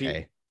was If you,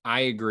 okay.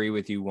 I agree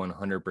with you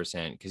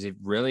 100%. Because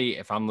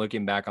if I'm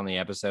looking back on the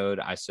episode,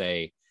 I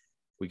say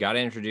we got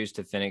introduced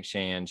to Fennec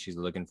Shan. She's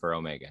looking for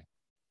Omega.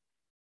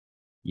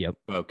 Yep.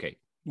 Okay.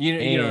 You know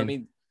what I And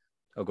mean?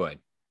 Oh, go ahead.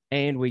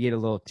 and we get a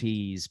little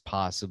tease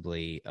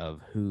possibly of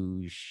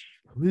who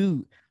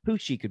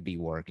she could be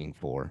working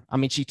for. I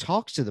mean, she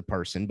talks to the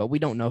person, but we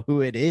don't know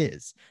who it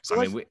is.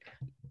 So I mean,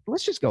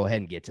 let's just go ahead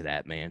and get to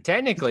that, man.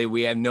 technically,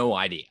 we have no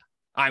idea.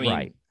 I mean,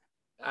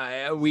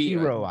 Right. we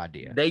Zero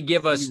idea. they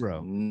give us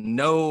Zero.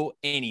 no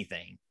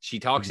anything. She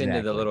talks into the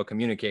Exactly. little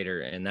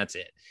communicator, and that's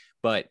it.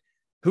 But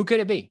who could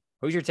it be?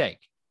 Who's your take?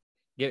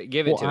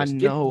 Give it Well, to I us.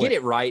 know Get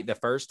it right the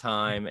first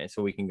time, and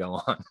so we can go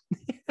on.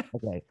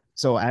 Okay.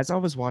 So as I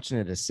was watching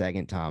it a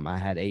second time, I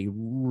had a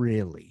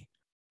really,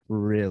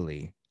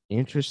 really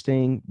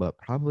interesting, but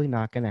probably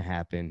not going to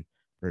happen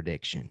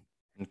prediction.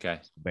 Okay.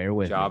 Bear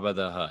with Jabba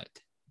the Hutt.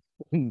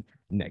 me.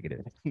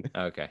 Negative.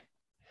 Okay.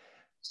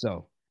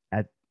 So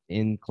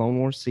in Clone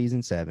Wars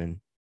season 7,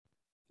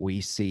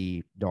 we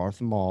see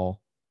Darth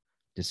Maul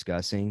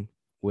discussing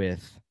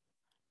with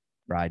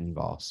Dryden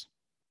Voss,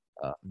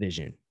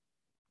 Vision,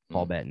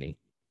 Paul Bettany,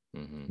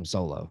 from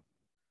Solo.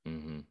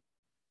 Mm-hmm.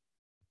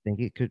 Think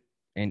it could,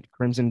 and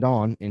Crimson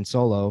Dawn in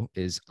Solo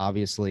is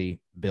obviously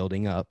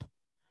building up. I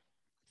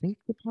think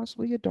could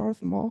possibly a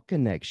Darth Maul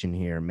connection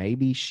here.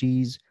 Maybe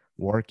she's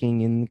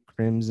working in the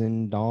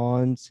Crimson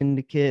Dawn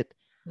Syndicate.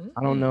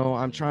 I don't know.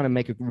 I'm trying to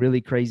make a really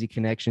crazy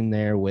connection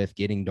there with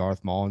getting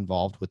Darth Maul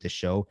involved with the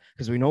show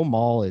because we know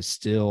Maul is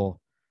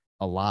still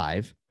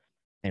alive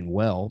and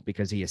well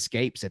because he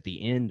escapes at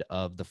the end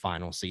of the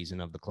final season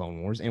of the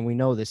Clone Wars. And we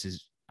know this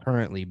is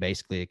currently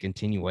basically a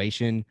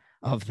continuation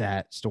of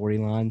that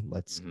storyline.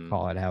 Let's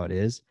call it how it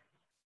is.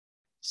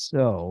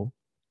 So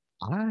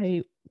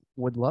I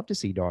would love to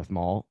see Darth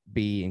Maul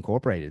be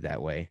incorporated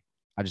that way.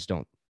 I just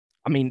don't.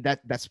 I mean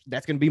that's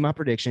going to be my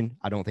prediction.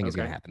 I don't think it's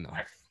going to happen though.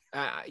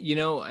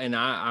 And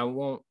I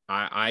won't.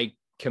 I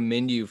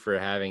commend you for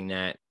having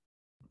that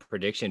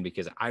prediction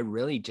because I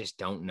really just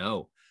don't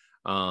know.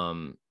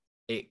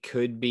 It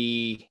could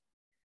be.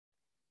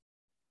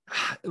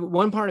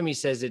 One part of me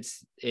says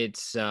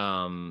it's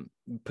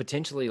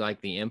potentially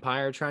like the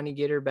Empire trying to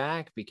get her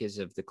back because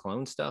of the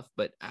clone stuff.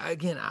 But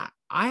again,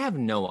 I have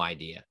no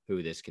idea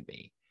who this could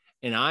be,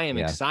 and I am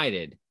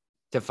excited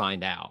to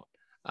find out.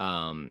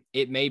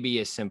 It may be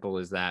as simple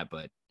as that,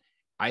 but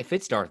if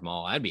it's Darth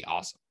Maul, that'd be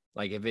awesome.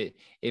 Like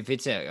if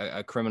it's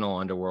a criminal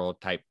underworld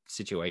type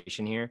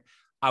situation here,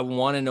 I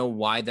want to know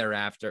why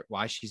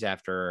she's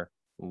after her.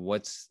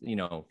 What's,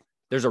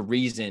 there's a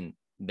reason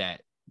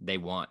that they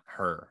want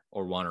her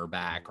or want her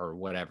back or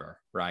whatever.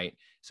 Right.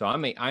 So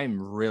I'm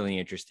really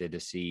interested to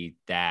see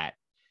that.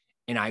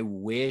 And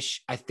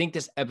I think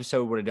this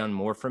episode would have done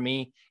more for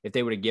me if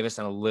they would have given us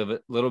a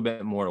little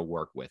bit more to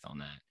work with on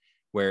that,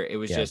 where it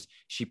was just,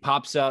 she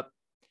pops up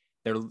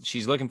there.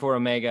 She's looking for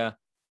Omega,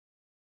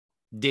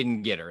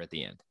 didn't get her at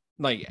the end.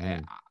 Like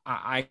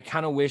I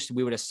kind of wish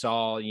we would have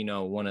saw,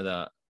 one of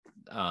the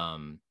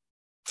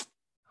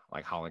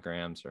like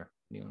holograms or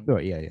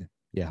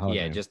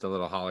just the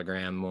little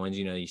hologram ones,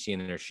 you see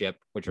in their ship,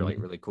 which are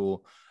like really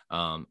cool.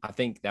 I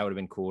think that would have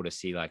been cool to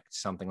see like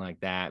something like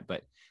that,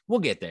 but we'll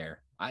get there.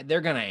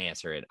 They're gonna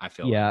answer it. I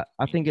feel like.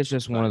 I think it's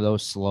just one of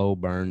those slow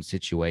burn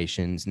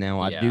situations.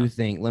 Now I do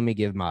think, let me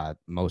give my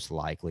most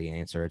likely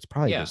answer. It's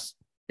probably just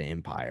the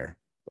Empire.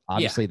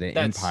 Obviously, the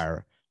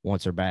Empire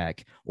wants her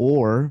back,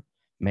 or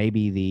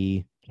maybe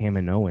the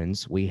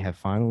Kaminoans. We have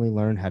finally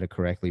learned how to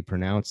correctly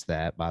pronounce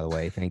that, by the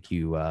way. Thank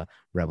you,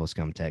 Rebel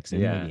Scum Texan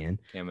again.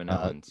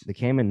 Kaminoans. The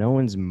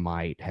Kaminoans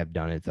might have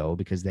done it though,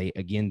 because they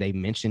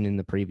mentioned in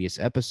the previous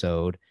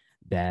episode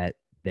that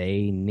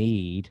they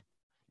need.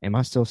 Am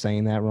I still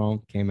saying that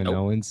wrong?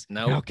 Kaminoans?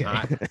 No. Okay.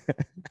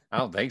 I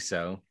don't think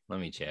so.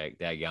 Let me check.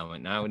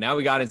 Now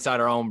we got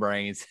inside our own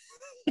brains.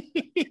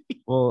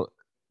 Well,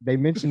 they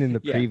mentioned in the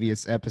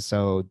previous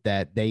episode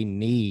that they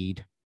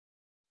need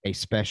a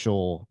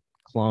special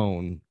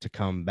clone to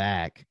come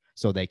back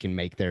so they can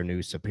make their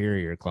new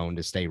superior clone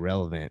to stay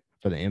relevant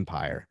for the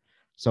Empire.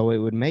 So it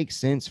would make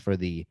sense for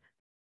the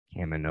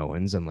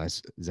Kaminoans,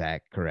 unless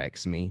Zach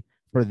corrects me,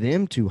 for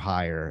them to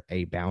hire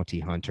a bounty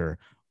hunter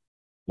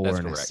or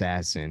an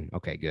assassin.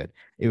 Okay, good.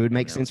 It would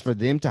make sense for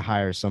them to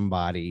hire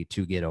somebody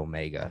to get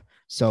Omega.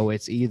 So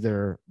it's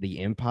either the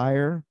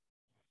Empire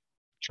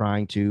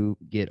trying to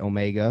get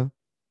Omega,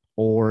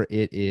 or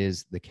it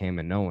is the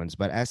Kaminoans.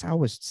 But as I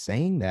was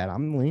saying that,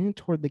 I'm leaning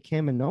toward the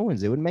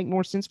Kaminoans. It would make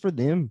more sense for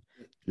them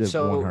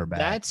to want her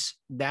back.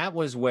 That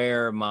was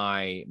where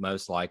my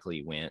most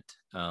likely went.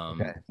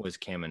 Was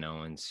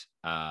Kaminoans.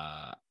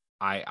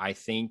 I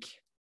think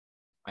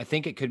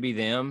it could be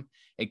them.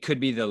 It could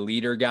be the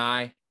leader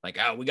guy. Like,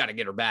 oh, we got to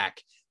get her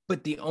back.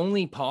 But the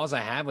only pause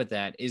I have with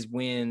that is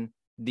when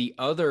the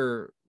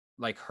other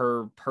like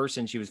her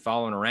person she was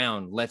following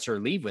around lets her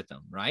leave with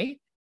them, right?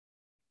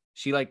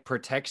 She like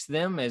protects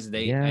them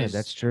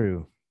That's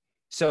true.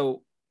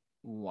 So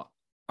what?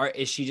 Or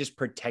is she just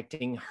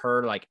protecting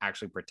her, like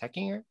actually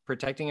protecting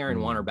her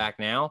and want her back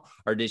now?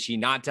 Or did she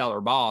not tell her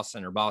boss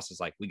and her boss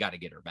is like, we got to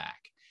get her back?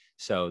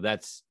 So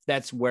that's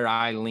where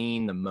I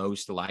lean the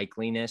most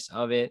likeliness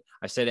of it.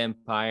 I said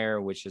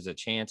Empire, which is a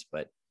chance,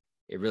 but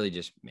it really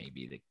just may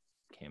be the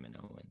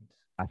Kaminoans.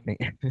 I think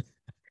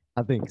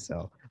I think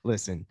so.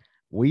 Listen,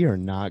 we are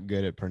not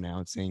good at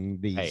pronouncing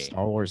these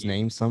Star Wars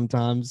names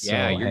sometimes.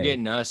 Yeah, so, you're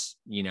getting us,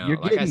 you're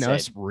like getting I said,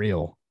 us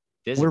real.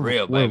 This is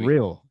real, baby. We're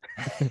real.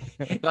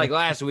 Like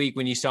last week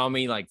when you saw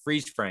me like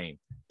freeze frame,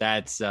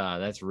 that's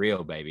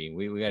real, baby.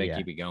 We got to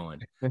keep it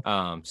going.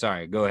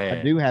 Sorry, go ahead.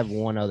 I do have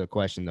one other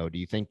question though. Do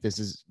you think this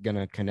is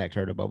gonna connect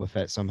her to Boba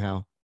Fett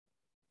somehow?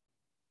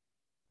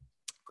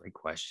 Great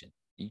question.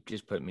 You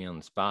just put me on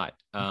the spot.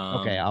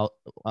 Okay, I'll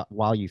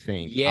while you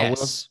think.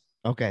 Yes.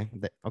 Okay.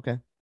 Okay.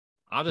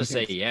 I'll just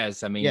say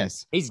yes. I mean,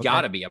 yes. He's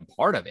got to be a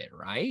part of it,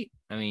 right?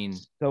 I mean,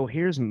 so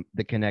here's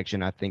the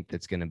connection I think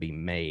that's going to be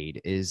made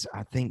is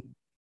I think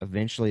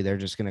eventually they're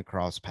just going to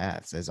cross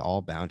paths as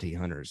all bounty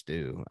hunters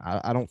do.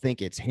 I don't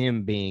think it's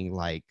him being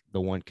like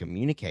the one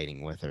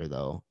communicating with her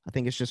though. I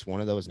think it's just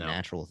one of those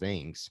natural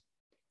things.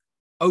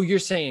 Oh, you're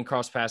saying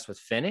cross paths with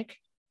Fennec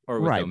or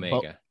with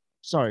Omega?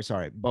 Sorry.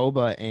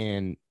 Boba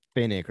and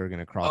Fennec are going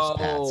to cross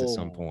paths at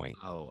some point.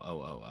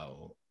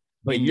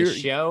 But in the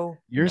show,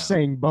 you're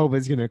saying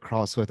Boba's going to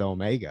cross with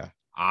Omega.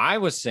 I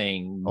was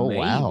saying maybe.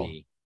 Wow.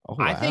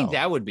 I think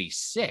that would be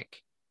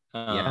sick.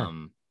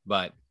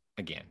 But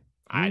again,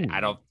 I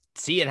don't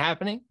see it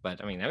happening.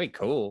 But I mean, that'd be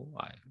cool.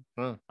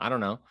 I don't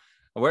know.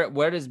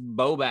 Where does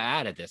Boba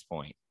at this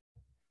point?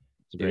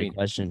 It's a great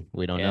question.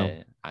 We don't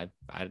know. I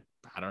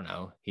don't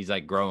know. He's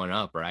like growing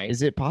up, right?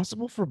 Is it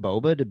possible for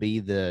Boba to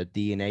be the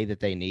DNA that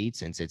they need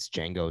since it's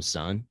Jango's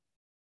son?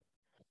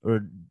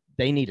 Or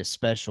they need a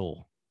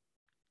special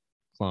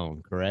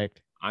clone,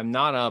 correct? I'm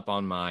not up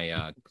on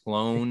my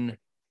clone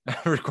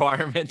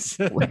requirements.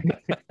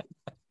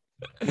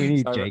 We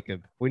need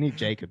Jacob. We need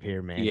Jacob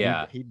here, man.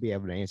 Yeah. He'd be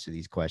able to answer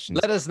these questions.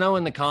 Let us know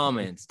in the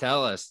comments.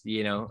 Tell us,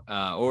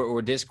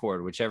 or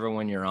Discord, whichever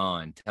one you're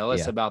on. Tell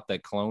us about the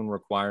clone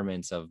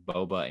requirements of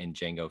Boba and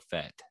Jango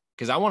Fett.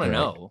 Because I want to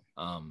know.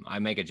 I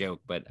make a joke,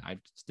 but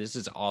this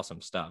is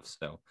awesome stuff.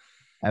 So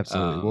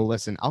absolutely. Well,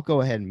 listen, I'll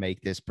go ahead and make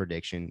this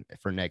prediction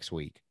for next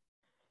week.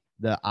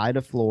 The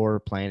Ida Floor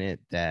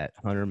planet that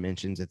Hunter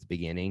mentions at the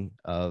beginning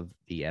of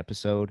the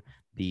episode,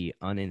 the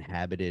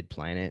uninhabited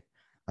planet,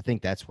 I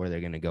think that's where they're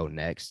going to go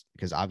next,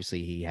 because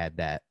obviously he had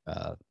that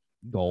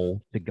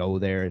goal to go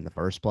there in the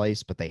first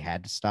place, but they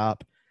had to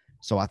stop.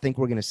 So I think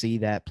we're going to see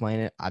that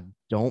planet. I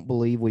don't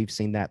believe we've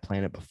seen that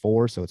planet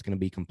before, so it's going to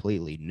be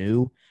completely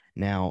new.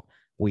 Now,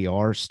 we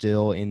are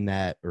still in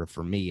that, or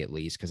for me at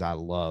least, because I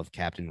love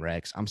Captain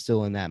Rex, I'm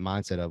still in that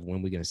mindset of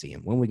when we're going to see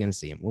him, when we're going to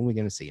see him, when we're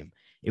going to see him.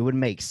 It would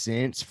make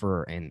sense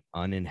for an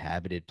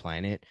uninhabited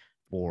planet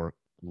for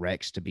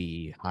Rex to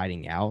be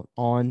hiding out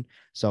on.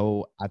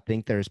 So I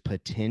think there's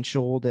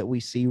potential that we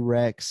see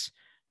Rex,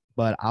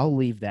 but I'll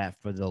leave that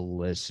for the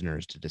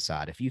listeners to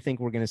decide. If you think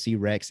we're going to see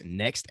Rex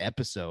next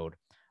episode,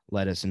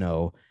 let us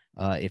know.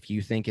 If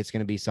you think it's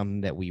going to be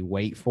something that we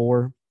wait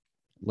for,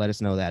 let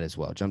us know that as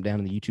well. Jump down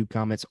in the YouTube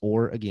comments,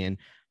 or again,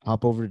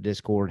 hop over to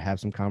Discord,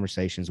 have some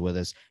conversations with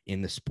us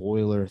in the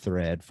spoiler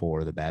thread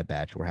for the Bad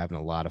Batch. We're having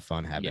a lot of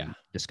fun having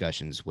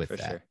discussions with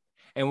that. Sure.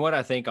 And what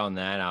I think on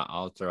that,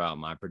 I'll throw out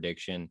my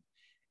prediction.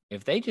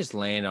 If they just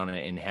land on an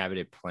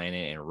inhabited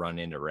planet and run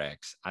into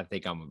Rex, I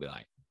think I'm going to be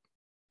like,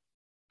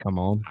 come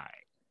on. All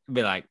right.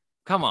 Be like,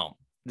 come on.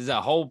 There's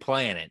a whole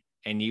planet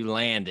and you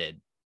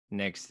landed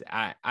next.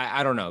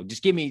 I don't know.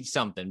 Just give me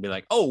something. Be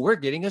like, oh, we're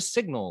getting a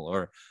signal,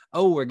 or,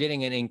 oh, we're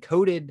getting an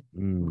encoded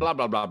blah,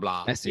 blah, blah,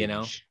 blah.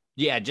 Message.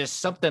 Yeah, just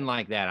something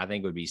like that. I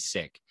think would be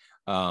sick.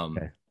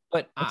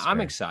 But I'm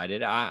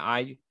excited.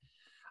 I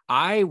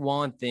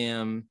want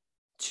them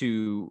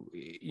to,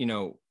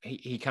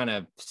 he kind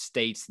of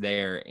states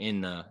there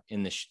in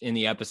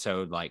the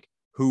episode, like,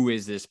 who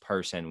is this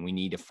person? We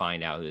need to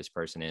find out who this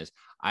person is.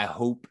 I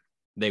hope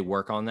they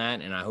work on that,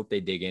 and I hope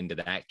they dig into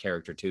that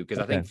character too, because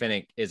I think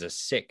Fennec is a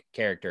sick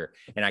character,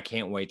 and I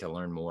can't wait to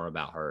learn more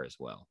about her as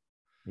well.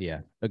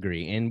 Yeah,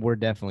 agree. And we're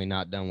definitely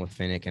not done with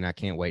Fennec, and I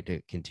can't wait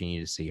to continue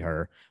to see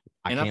her.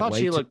 I thought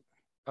she looked.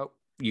 Oh,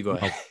 you go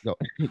ahead. Go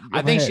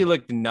I think she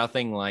looked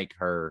nothing like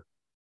her.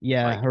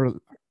 Yeah, her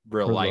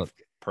real life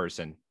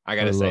person. I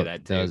gotta say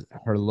that too.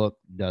 Her look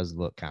does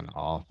look kind of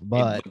off,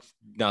 but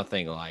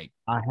nothing like.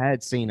 I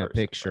had seen a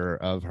picture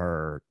of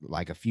her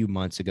like a few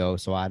months ago,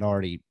 so I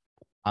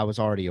was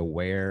already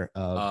aware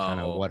of kind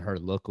of what her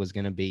look was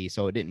going to be.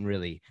 So it didn't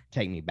really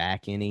take me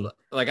back any.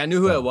 Like I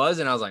knew who it was,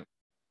 and I was like,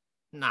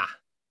 nah,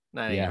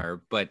 that ain't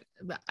her. But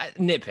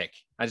nitpick.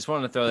 I just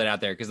wanted to throw that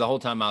out there because the whole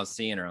time I was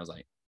seeing her, I was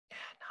like, yeah,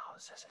 no,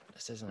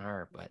 this isn't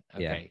her. But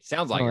okay,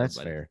 sounds like her.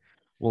 That's fair.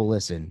 Well,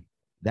 listen,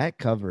 that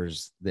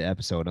covers the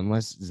episode.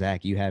 Unless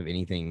Zach, you have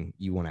anything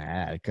you want to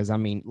add? Because I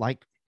mean,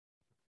 like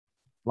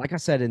I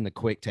said in the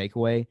quick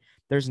takeaway,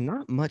 there's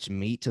not much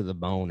meat to the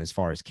bone as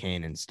far as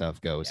canon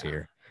stuff goes Yeah.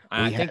 here.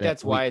 I think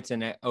that's why it's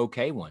an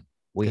okay one.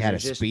 We had a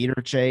just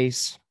speeder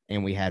chase,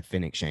 and we had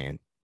Fennec Shand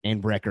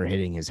and Wrecker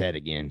hitting his head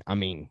again. I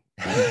mean,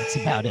 that's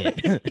about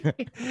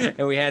it.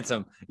 And we had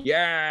some,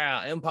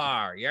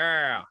 Empire,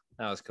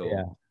 that was cool.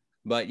 Yeah.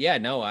 But yeah,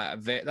 no,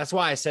 that's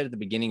why I said at the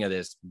beginning of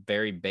this,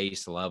 very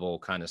base level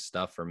kind of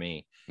stuff for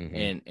me.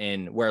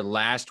 And where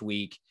last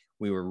week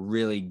we were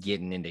really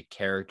getting into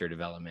character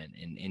development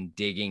and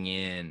digging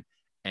in,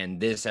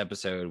 and this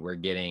episode we're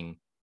getting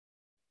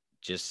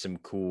just some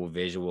cool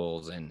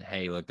visuals and,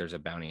 hey, look, there's a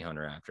bounty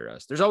hunter after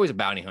us. There's always a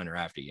bounty hunter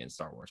after you in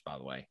Star Wars, by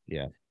the way.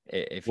 Yeah.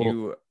 If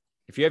you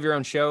have your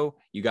own show,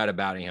 you got a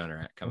bounty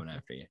hunter coming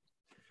after you.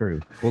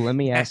 True. Well, let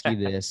me ask you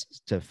this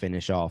to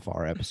finish off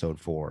our episode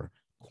 4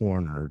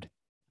 cornered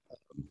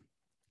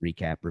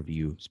recap,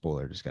 review,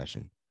 spoiler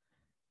discussion.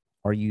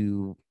 Are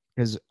you,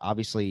 because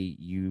obviously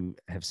you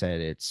have said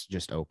it's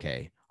just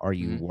okay. Are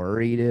you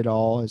worried at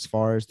all as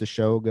far as the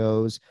show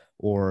goes?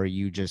 Or are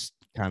you just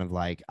kind of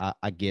like,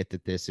 I get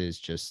that this is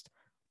just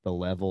the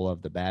level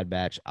of the Bad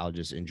Batch. I'll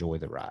just enjoy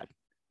the ride.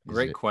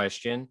 Great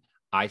question.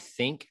 I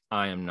think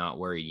I am not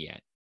worried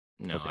yet.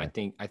 No,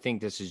 okay. I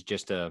think this is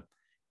just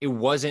it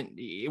wasn't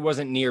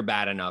near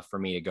bad enough for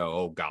me to go,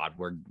 oh God,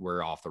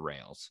 we're off the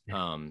rails.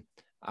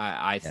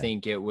 I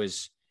think it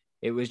was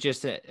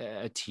just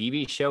a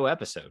TV show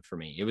episode for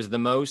me. It was the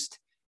most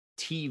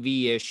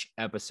TV-ish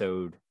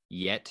episode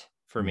yet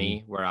for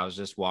me, where I was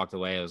just walked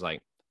away. I was like,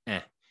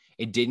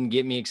 It didn't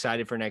get me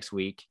excited for next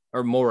week,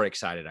 or more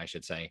excited, I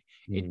should say.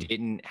 It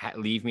didn't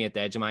leave me at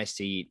the edge of my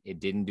seat. It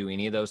didn't do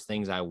any of those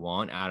things I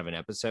want out of an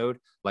episode,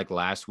 like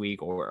last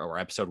week or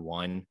episode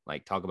 1,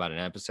 like talk about an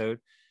episode.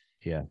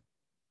 Yeah.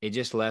 It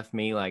just left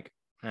me like,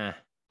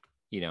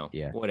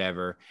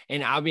 whatever.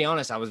 And I'll be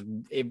honest, I was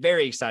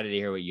very excited to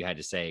hear what you had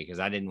to say, because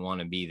I didn't want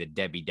to be the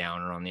Debbie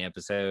Downer on the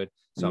episode.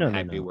 So I'm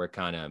happy we're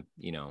kind of,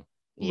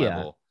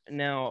 level. Yeah.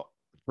 Now,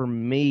 for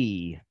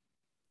me,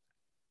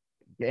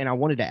 and I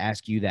wanted to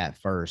ask you that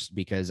first,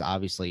 because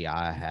obviously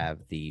I have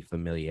the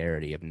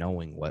familiarity of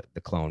knowing what the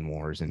Clone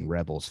Wars and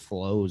Rebels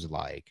flows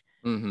like.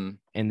 And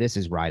this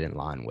is right in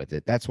line with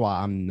it. That's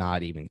why I'm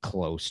not even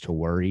close to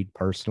worried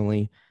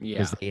personally,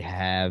 because they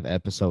have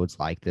episodes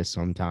like this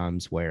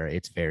sometimes where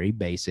it's very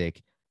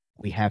basic.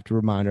 We have to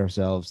remind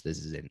ourselves this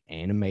is an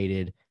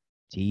animated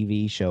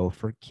TV show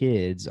for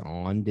kids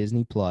on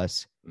Disney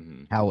Plus.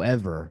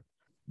 However,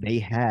 they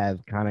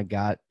have kind of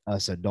got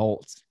us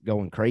adults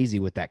going crazy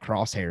with that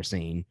Crosshair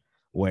scene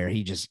where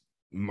he just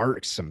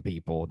murks some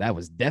people. That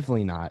was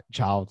definitely not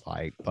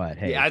childlike, but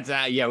hey.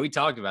 We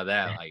talked about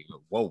that. Like,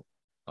 whoa,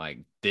 like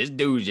this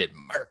dude's just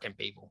murking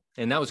people.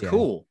 And that was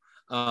cool.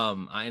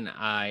 And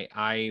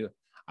I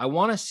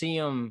want to see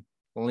him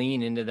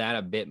lean into that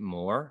a bit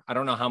more. I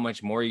don't know how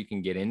much more you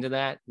can get into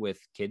that with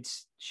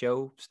kids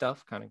show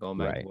stuff, kind of going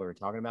back to what we were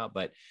talking about,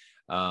 but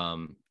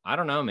I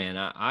don't know, man.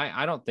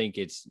 I don't think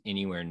it's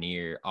anywhere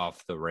near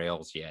off the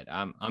rails yet.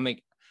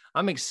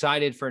 I'm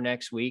excited for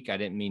next week. I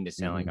didn't mean to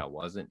sound like I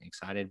wasn't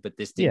excited, but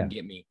this didn't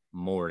get me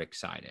more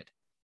excited.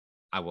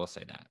 I will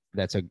say that.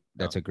 That's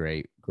a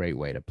great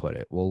way to put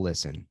it. Well,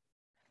 listen,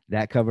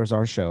 that covers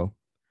our show.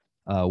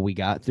 We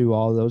got through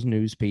all those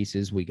news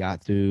pieces. We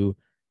got through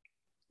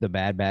the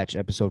Bad Batch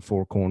episode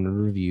 4 corner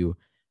review.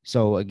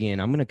 So again,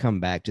 I'm going to come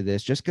back to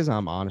this just because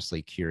I'm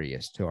honestly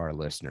curious to our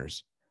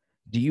listeners.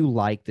 Do you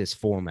like this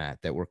format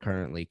that we're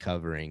currently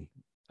covering,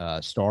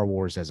 Star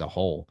Wars as a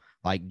whole?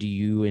 Like, do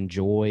you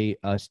enjoy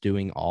us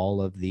doing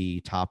all of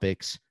the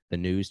topics, the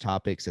news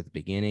topics at the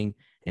beginning,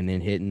 and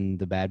then hitting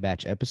the Bad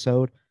Batch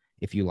episode?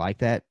 If you like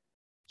that,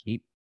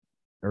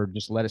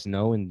 just let us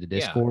know in the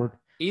Discord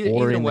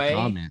or in the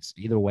comments.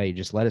 Either way,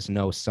 just let us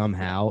know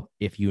somehow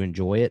if you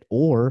enjoy it,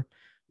 or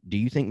do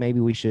you think maybe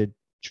we should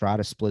try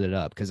to split it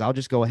up? Because I'll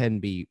just go ahead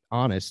and be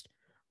honest.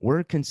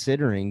 We're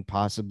considering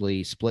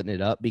possibly splitting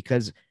it up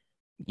because,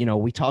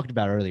 we talked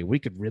about earlier, we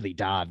could really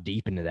dive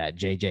deep into that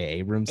J.J.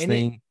 Abrams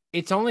thing.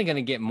 It's only going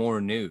to get more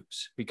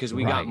news because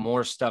we got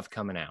more stuff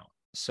coming out.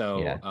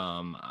 So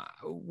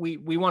we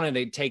wanted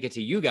to take it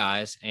to you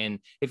guys. And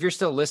if you're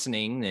still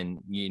listening, then,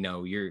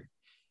 you're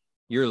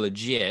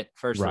legit,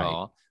 first of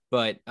all.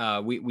 But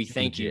we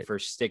thank you for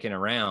sticking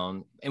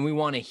around. And we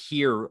want to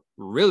hear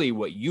really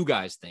what you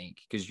guys think,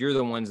 because you're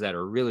the ones that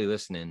are really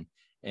listening.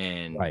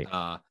 And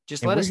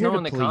just let us know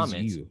in the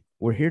comments.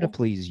 We're here to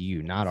please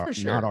you, not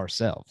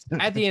ourselves.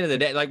 At the end of the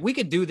day, like, we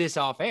could do this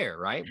off air,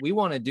 right? We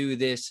want to do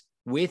this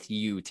with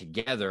you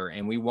together,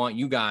 and we want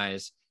you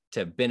guys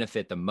to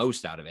benefit the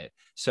most out of it.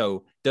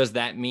 So does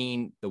that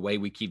mean the way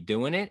we keep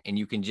doing it and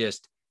you can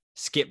just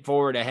skip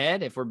forward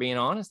ahead? If we're being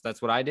honest,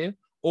 that's what I do.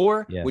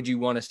 Or would you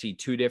want to see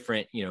 2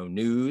 different,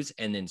 news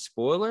and then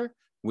spoiler?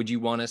 Would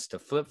you want us to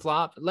flip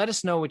flop? Let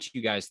us know what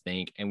you guys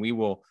think, and we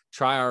will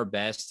try our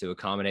best to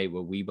accommodate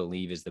what we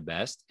believe is the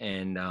best.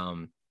 And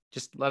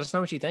just let us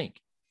know what you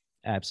think.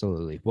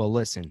 Absolutely. Well,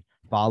 listen,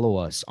 follow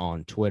us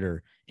on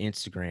Twitter,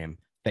 Instagram,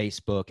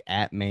 Facebook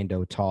at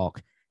Mando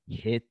Talk.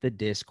 Hit the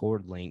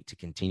Discord link to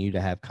continue to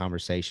have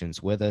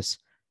conversations with us.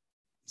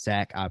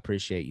 Zach, I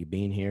appreciate you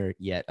being here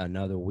yet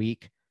another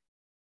week.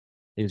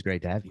 It was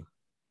great to have you.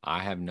 I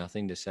have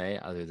nothing to say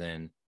other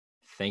than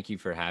thank you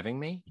for having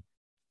me.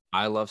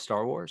 I love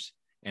Star Wars,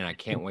 and I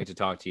can't wait to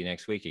talk to you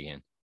next week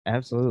again.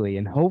 Absolutely.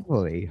 And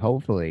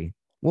hopefully,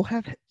 we'll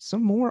have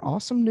some more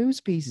awesome news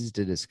pieces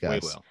to We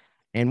discuss. will.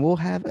 And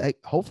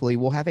hopefully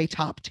we'll have a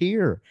top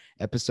tier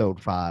episode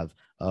 5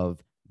 of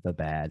The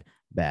Bad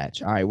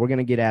Batch. All right, we're going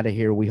to get out of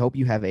here. We hope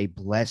you have a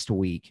blessed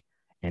week.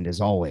 And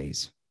as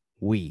always,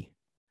 we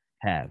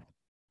have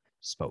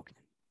spoken.